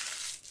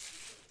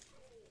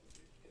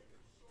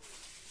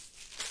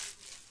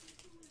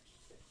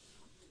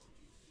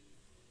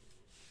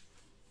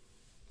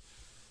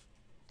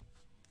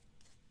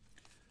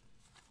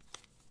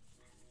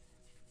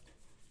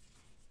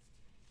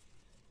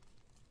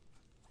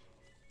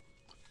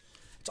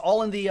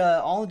 all in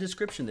the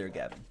description there,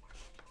 Gavin.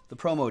 The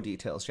promo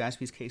details,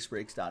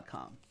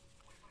 jaspyscasebreaks.com.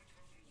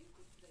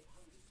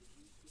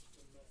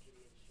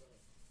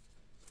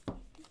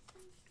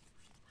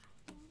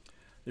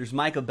 There's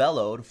Micah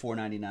Bello to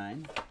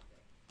 $4.99.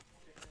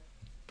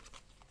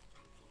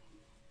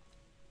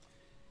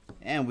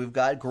 And we've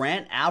got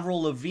Grant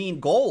Avril Lavigne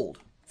Gold,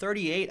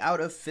 38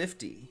 out of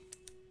 50.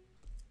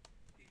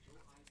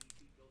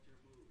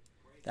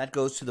 That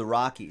goes to the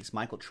Rockies,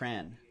 Michael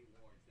Tran.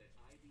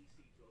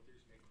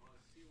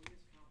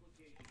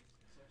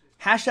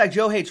 Hashtag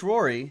Joe Hates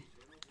Rory.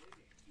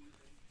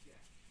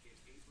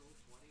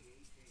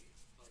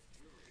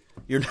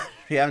 You're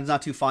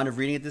not too fond of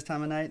reading at this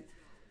time of night?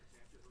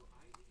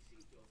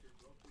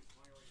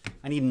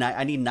 I need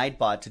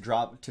Nightbot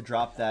to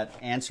drop that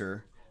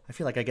answer. I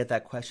feel like I get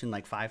that question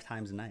like 5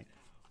 times a night.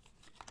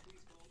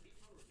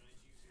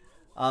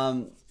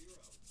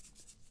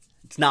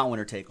 It's not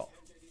winner take all.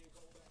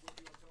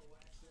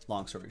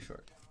 Long story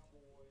short.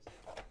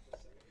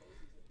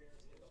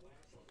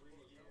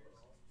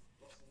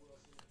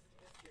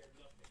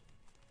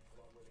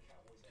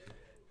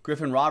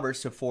 Griffin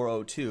Roberts to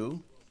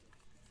 402.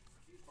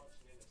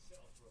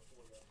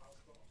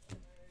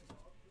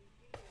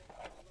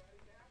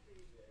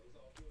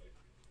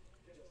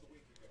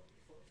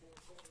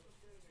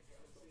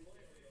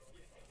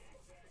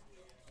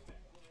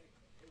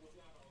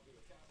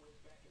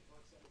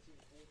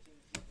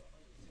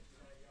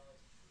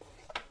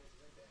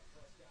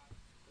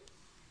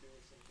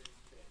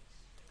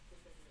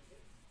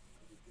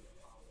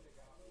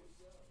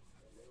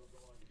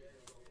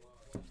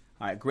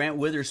 All right, Grant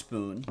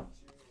Witherspoon,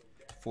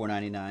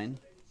 $4.99.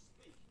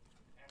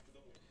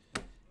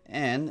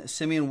 And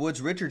Simeon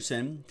Woods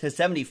Richardson to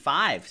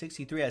 75,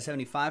 63 out of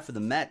 75 for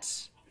the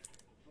Mets.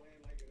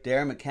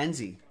 Darren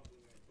McKenzie.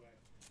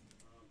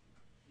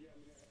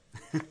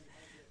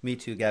 Me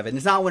too, Gavin.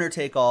 It's not winner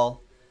take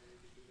all.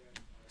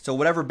 So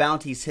whatever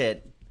bounties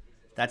hit,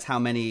 that's how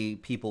many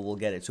people will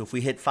get it. So if we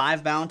hit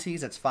 5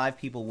 bounties, that's 5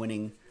 people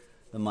winning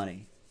the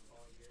money.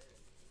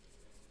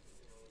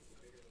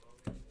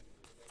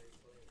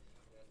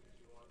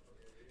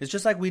 It's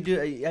just like we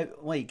do.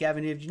 Wait,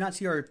 Gavin, did you not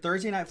see our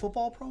Thursday night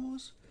football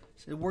promos?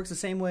 It works the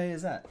same way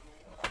as that.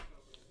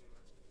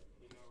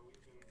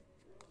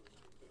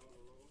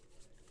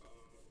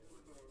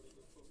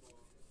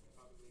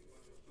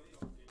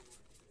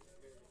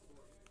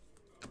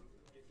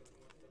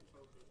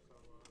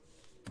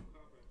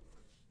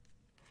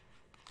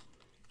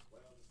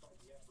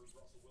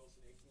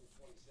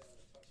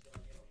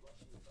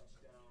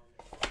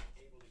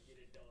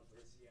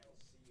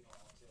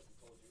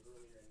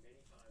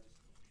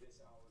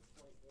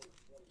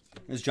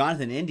 There's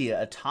Jonathan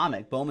India,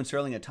 Atomic. Bowman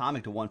Sterling,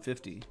 Atomic to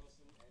 150.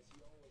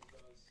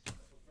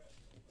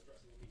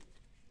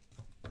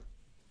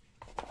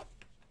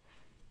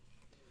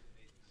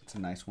 That's a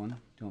nice one.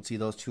 Don't see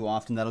those too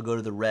often. That'll go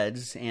to the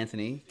Reds.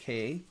 Anthony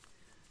K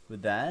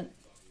with that.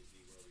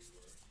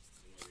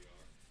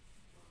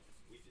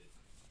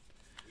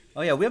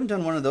 Oh, yeah, we haven't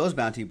done one of those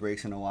bounty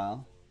breaks in a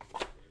while.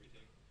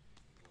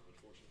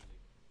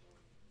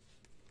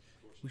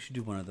 We should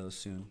do one of those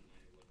soon.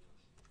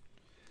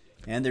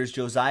 And there's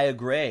Josiah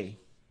Gray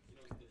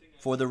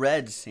for the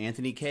Reds.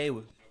 Anthony K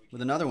with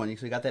another one.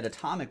 So we got that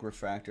Atomic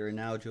Refractor and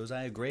now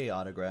Josiah Gray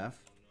autograph.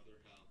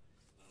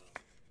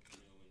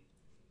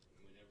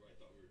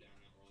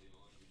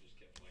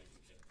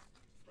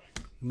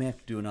 We may have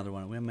to do another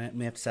one. We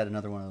may have to set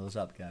another one of those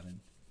up,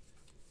 Gavin.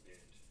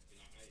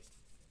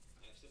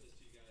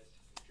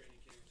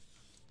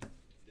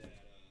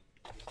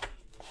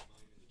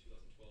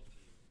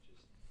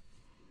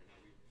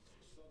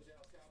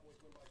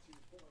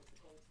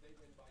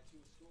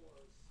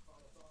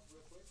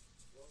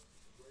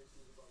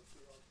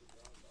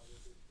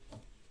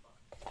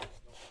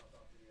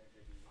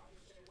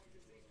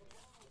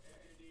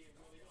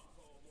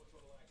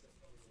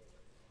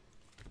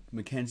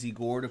 Mackenzie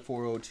Gore to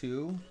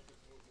 402.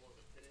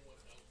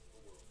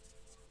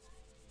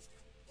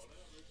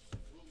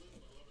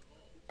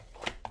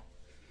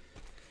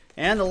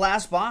 And the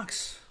last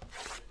box.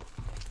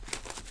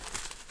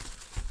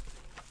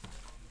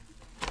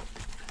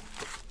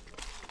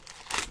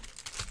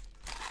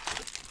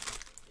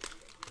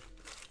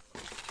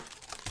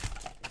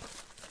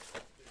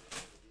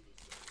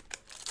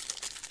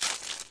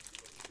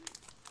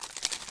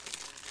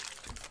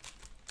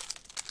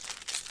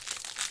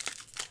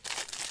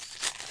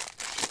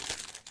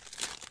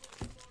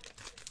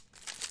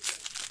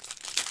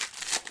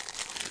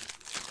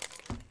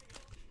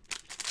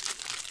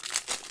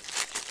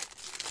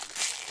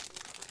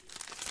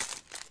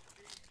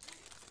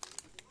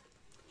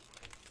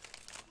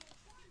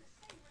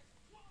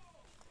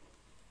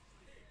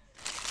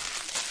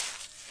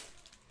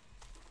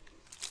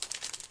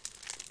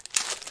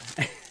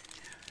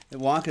 The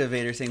Wonka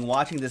Vader saying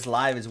watching this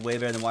live is way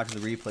better than watching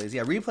the replays.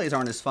 Yeah, replays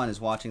aren't as fun as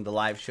watching the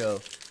live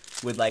show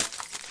with like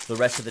the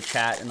rest of the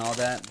chat and all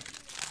that.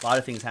 A lot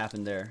of things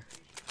happen there.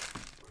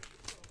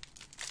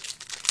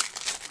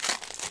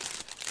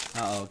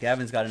 Uh-oh,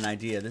 Gavin's got an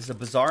idea. This is a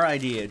bizarre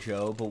idea,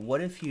 Joe, but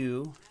what if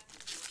you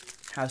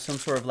have some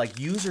sort of like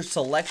user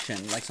selection,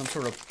 like some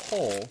sort of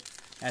poll,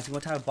 asking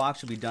what type of box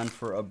should be done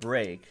for a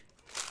break.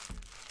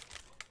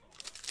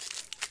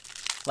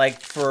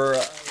 Like for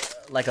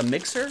like a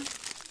mixer.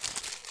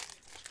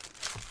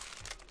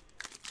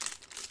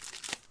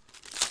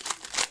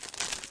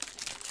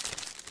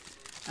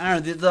 I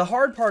don't know. The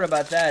hard part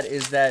about that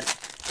is that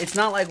it's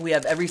not like we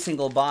have every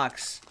single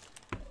box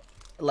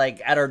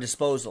like at our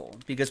disposal,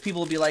 because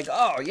people will be like,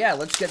 oh yeah,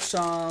 let's get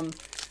some,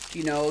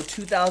 you know,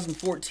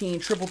 2014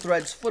 Triple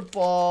Threads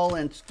football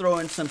and throw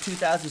in some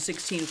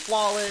 2016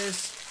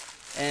 Flawless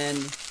and,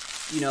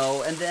 you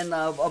know, and then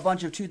a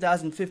bunch of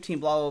 2015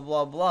 blah, blah,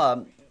 blah,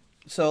 blah.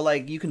 So,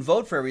 like, you can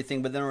vote for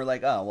everything, but then we're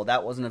like, oh, well,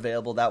 that wasn't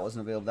available, that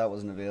wasn't available, that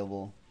wasn't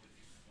available.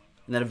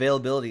 And that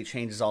availability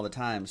changes all the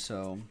time,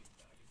 so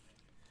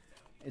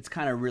it's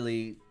kind of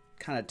really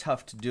kind of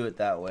tough to do it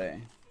that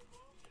way.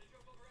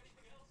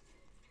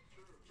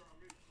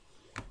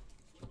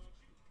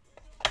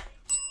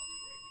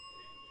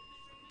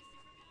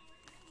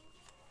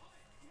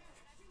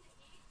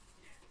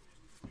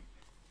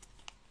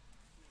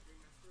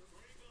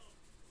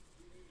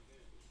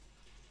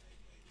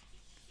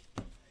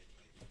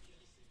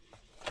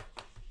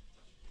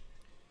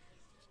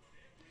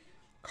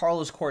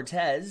 Carlos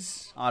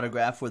Cortez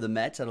autograph for the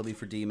Mets. That'll be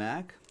for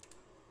D-Mac.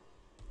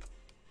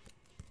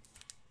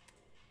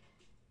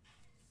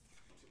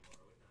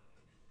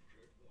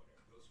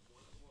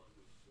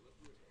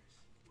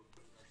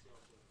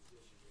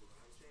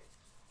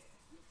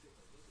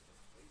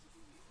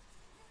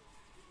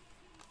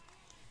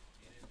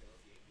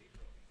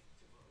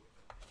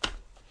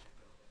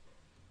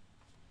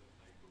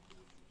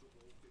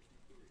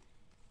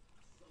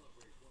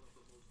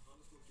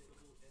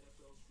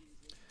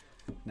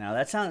 Now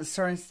that sounds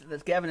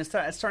Gavin, it's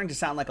starting to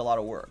sound like a lot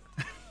of work.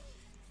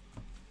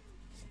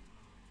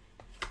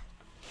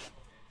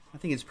 I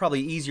think it's probably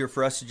easier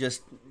for us to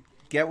just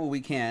get what we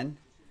can,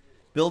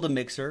 build a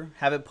mixer,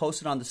 have it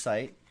posted on the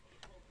site,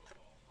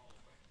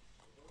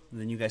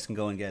 and then you guys can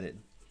go and get it.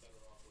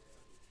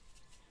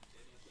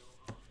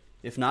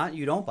 If not,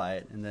 you don't buy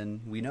it, and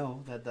then we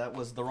know that that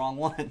was the wrong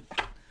one.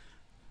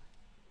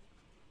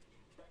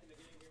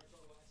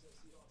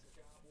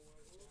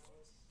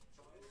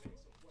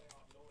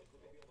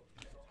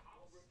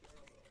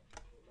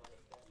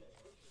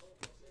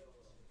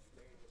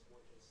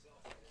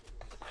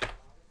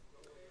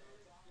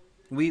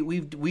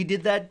 We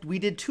did that. We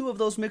did 2 of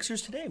those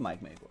mixers today,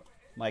 Mike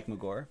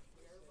McGore.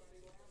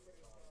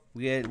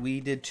 We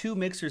did 2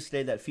 mixers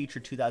today that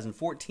featured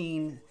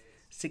 2014,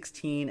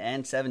 16,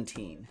 and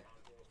 17,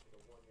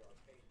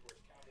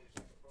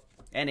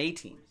 and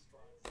 18.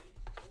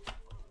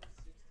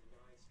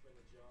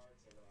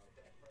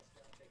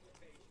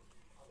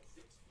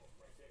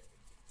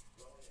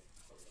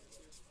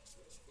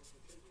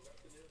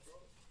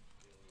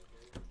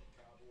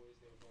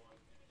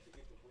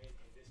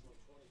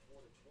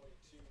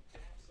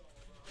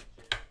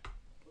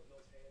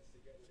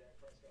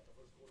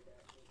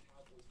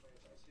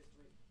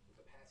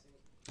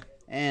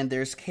 And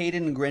there's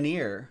Caden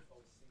Grenier,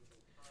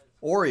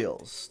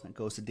 Orioles. That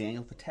goes to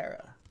Daniel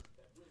Patera.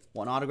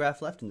 1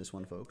 autograph left in this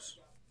one, folks.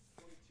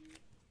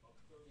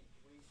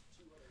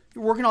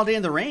 You're working all day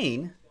in the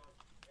rain.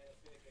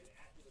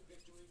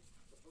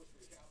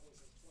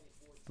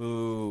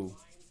 Boo.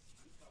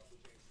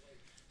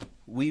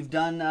 We've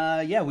done,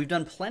 we've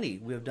done plenty.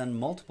 We've done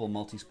multiple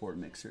multi-sport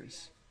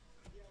mixers.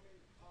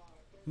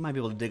 We might be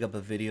able to dig up a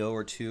video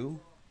or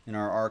 2 in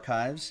our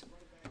archives.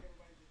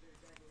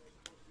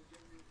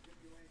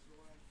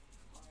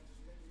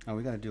 Oh,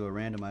 we got to do a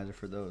randomizer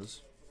for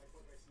those.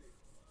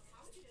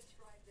 How would you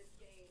describe this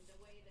game, the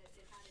way that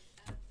it had its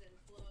ebbs and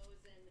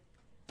flows, and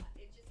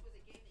it just was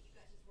a game that you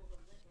guys just were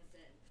relentless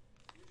in?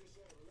 You just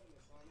said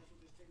relentless. That's what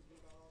this team's been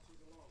about all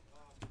season long.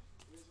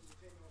 This is a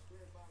team that was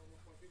 3-5 at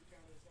one point. People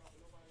counted us out, but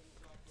nobody in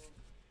this locker room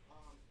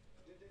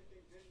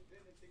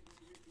didn't think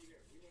we would be here.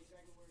 We knew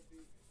exactly where it'd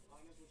be.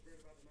 And that's what's great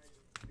about the night,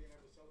 is being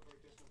able to celebrate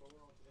this one, but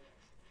we're on to the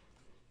next.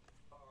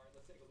 All right,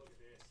 let's take a look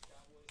at this.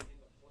 Cowboys in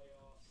the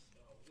playoffs,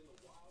 within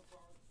the wild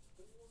card,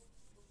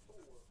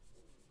 4-4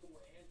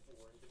 in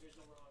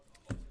divisional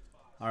round.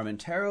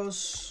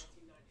 Armenteros.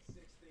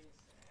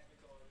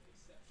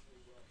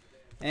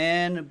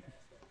 And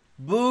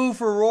boo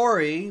for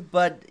Rory,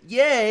 but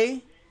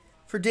yay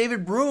for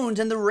David Bruins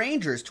and the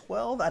Rangers.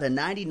 12 out of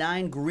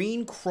 99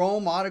 green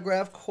chrome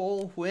autograph.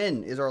 Cole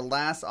Winn is our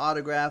last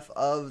autograph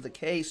of the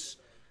case.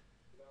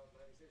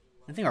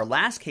 I think our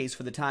last case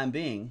for the time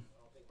being.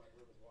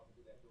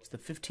 It's the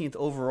 15th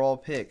overall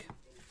pick.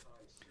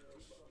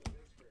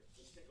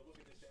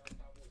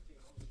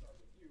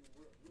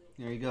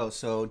 There you go.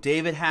 So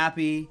David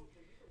happy,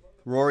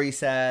 Rory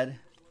sad.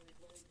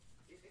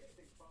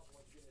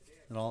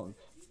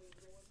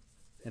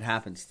 It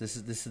happens. This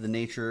is the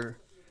nature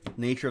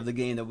of the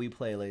game that we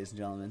play, ladies and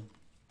gentlemen.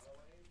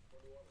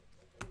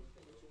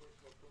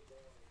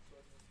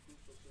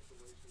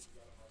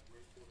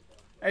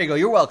 There you go.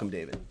 You're welcome,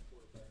 David.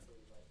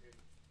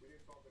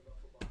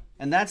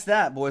 And that's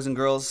that, boys and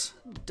girls.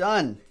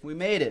 Done. We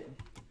made it.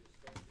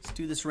 Let's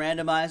do this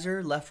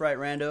randomizer, left, right,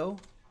 rando.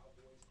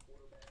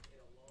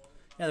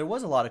 Yeah, there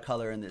was a lot of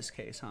color in this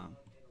case, huh?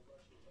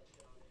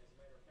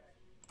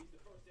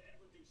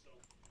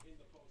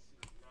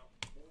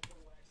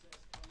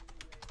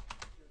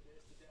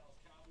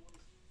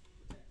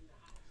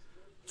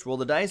 Let's roll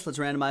the dice. Let's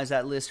randomize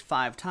that list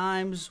 5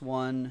 times.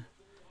 1,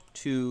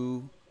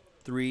 2,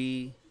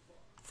 3,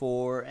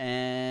 4,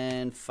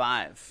 and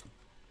 5.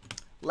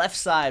 Left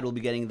side will be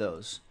getting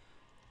those.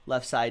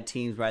 Left side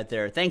teams right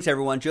there. Thanks,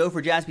 everyone. Joe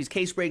for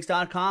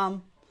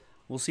JaspysCaseBreaks.com.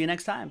 We'll see you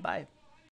next time. Bye.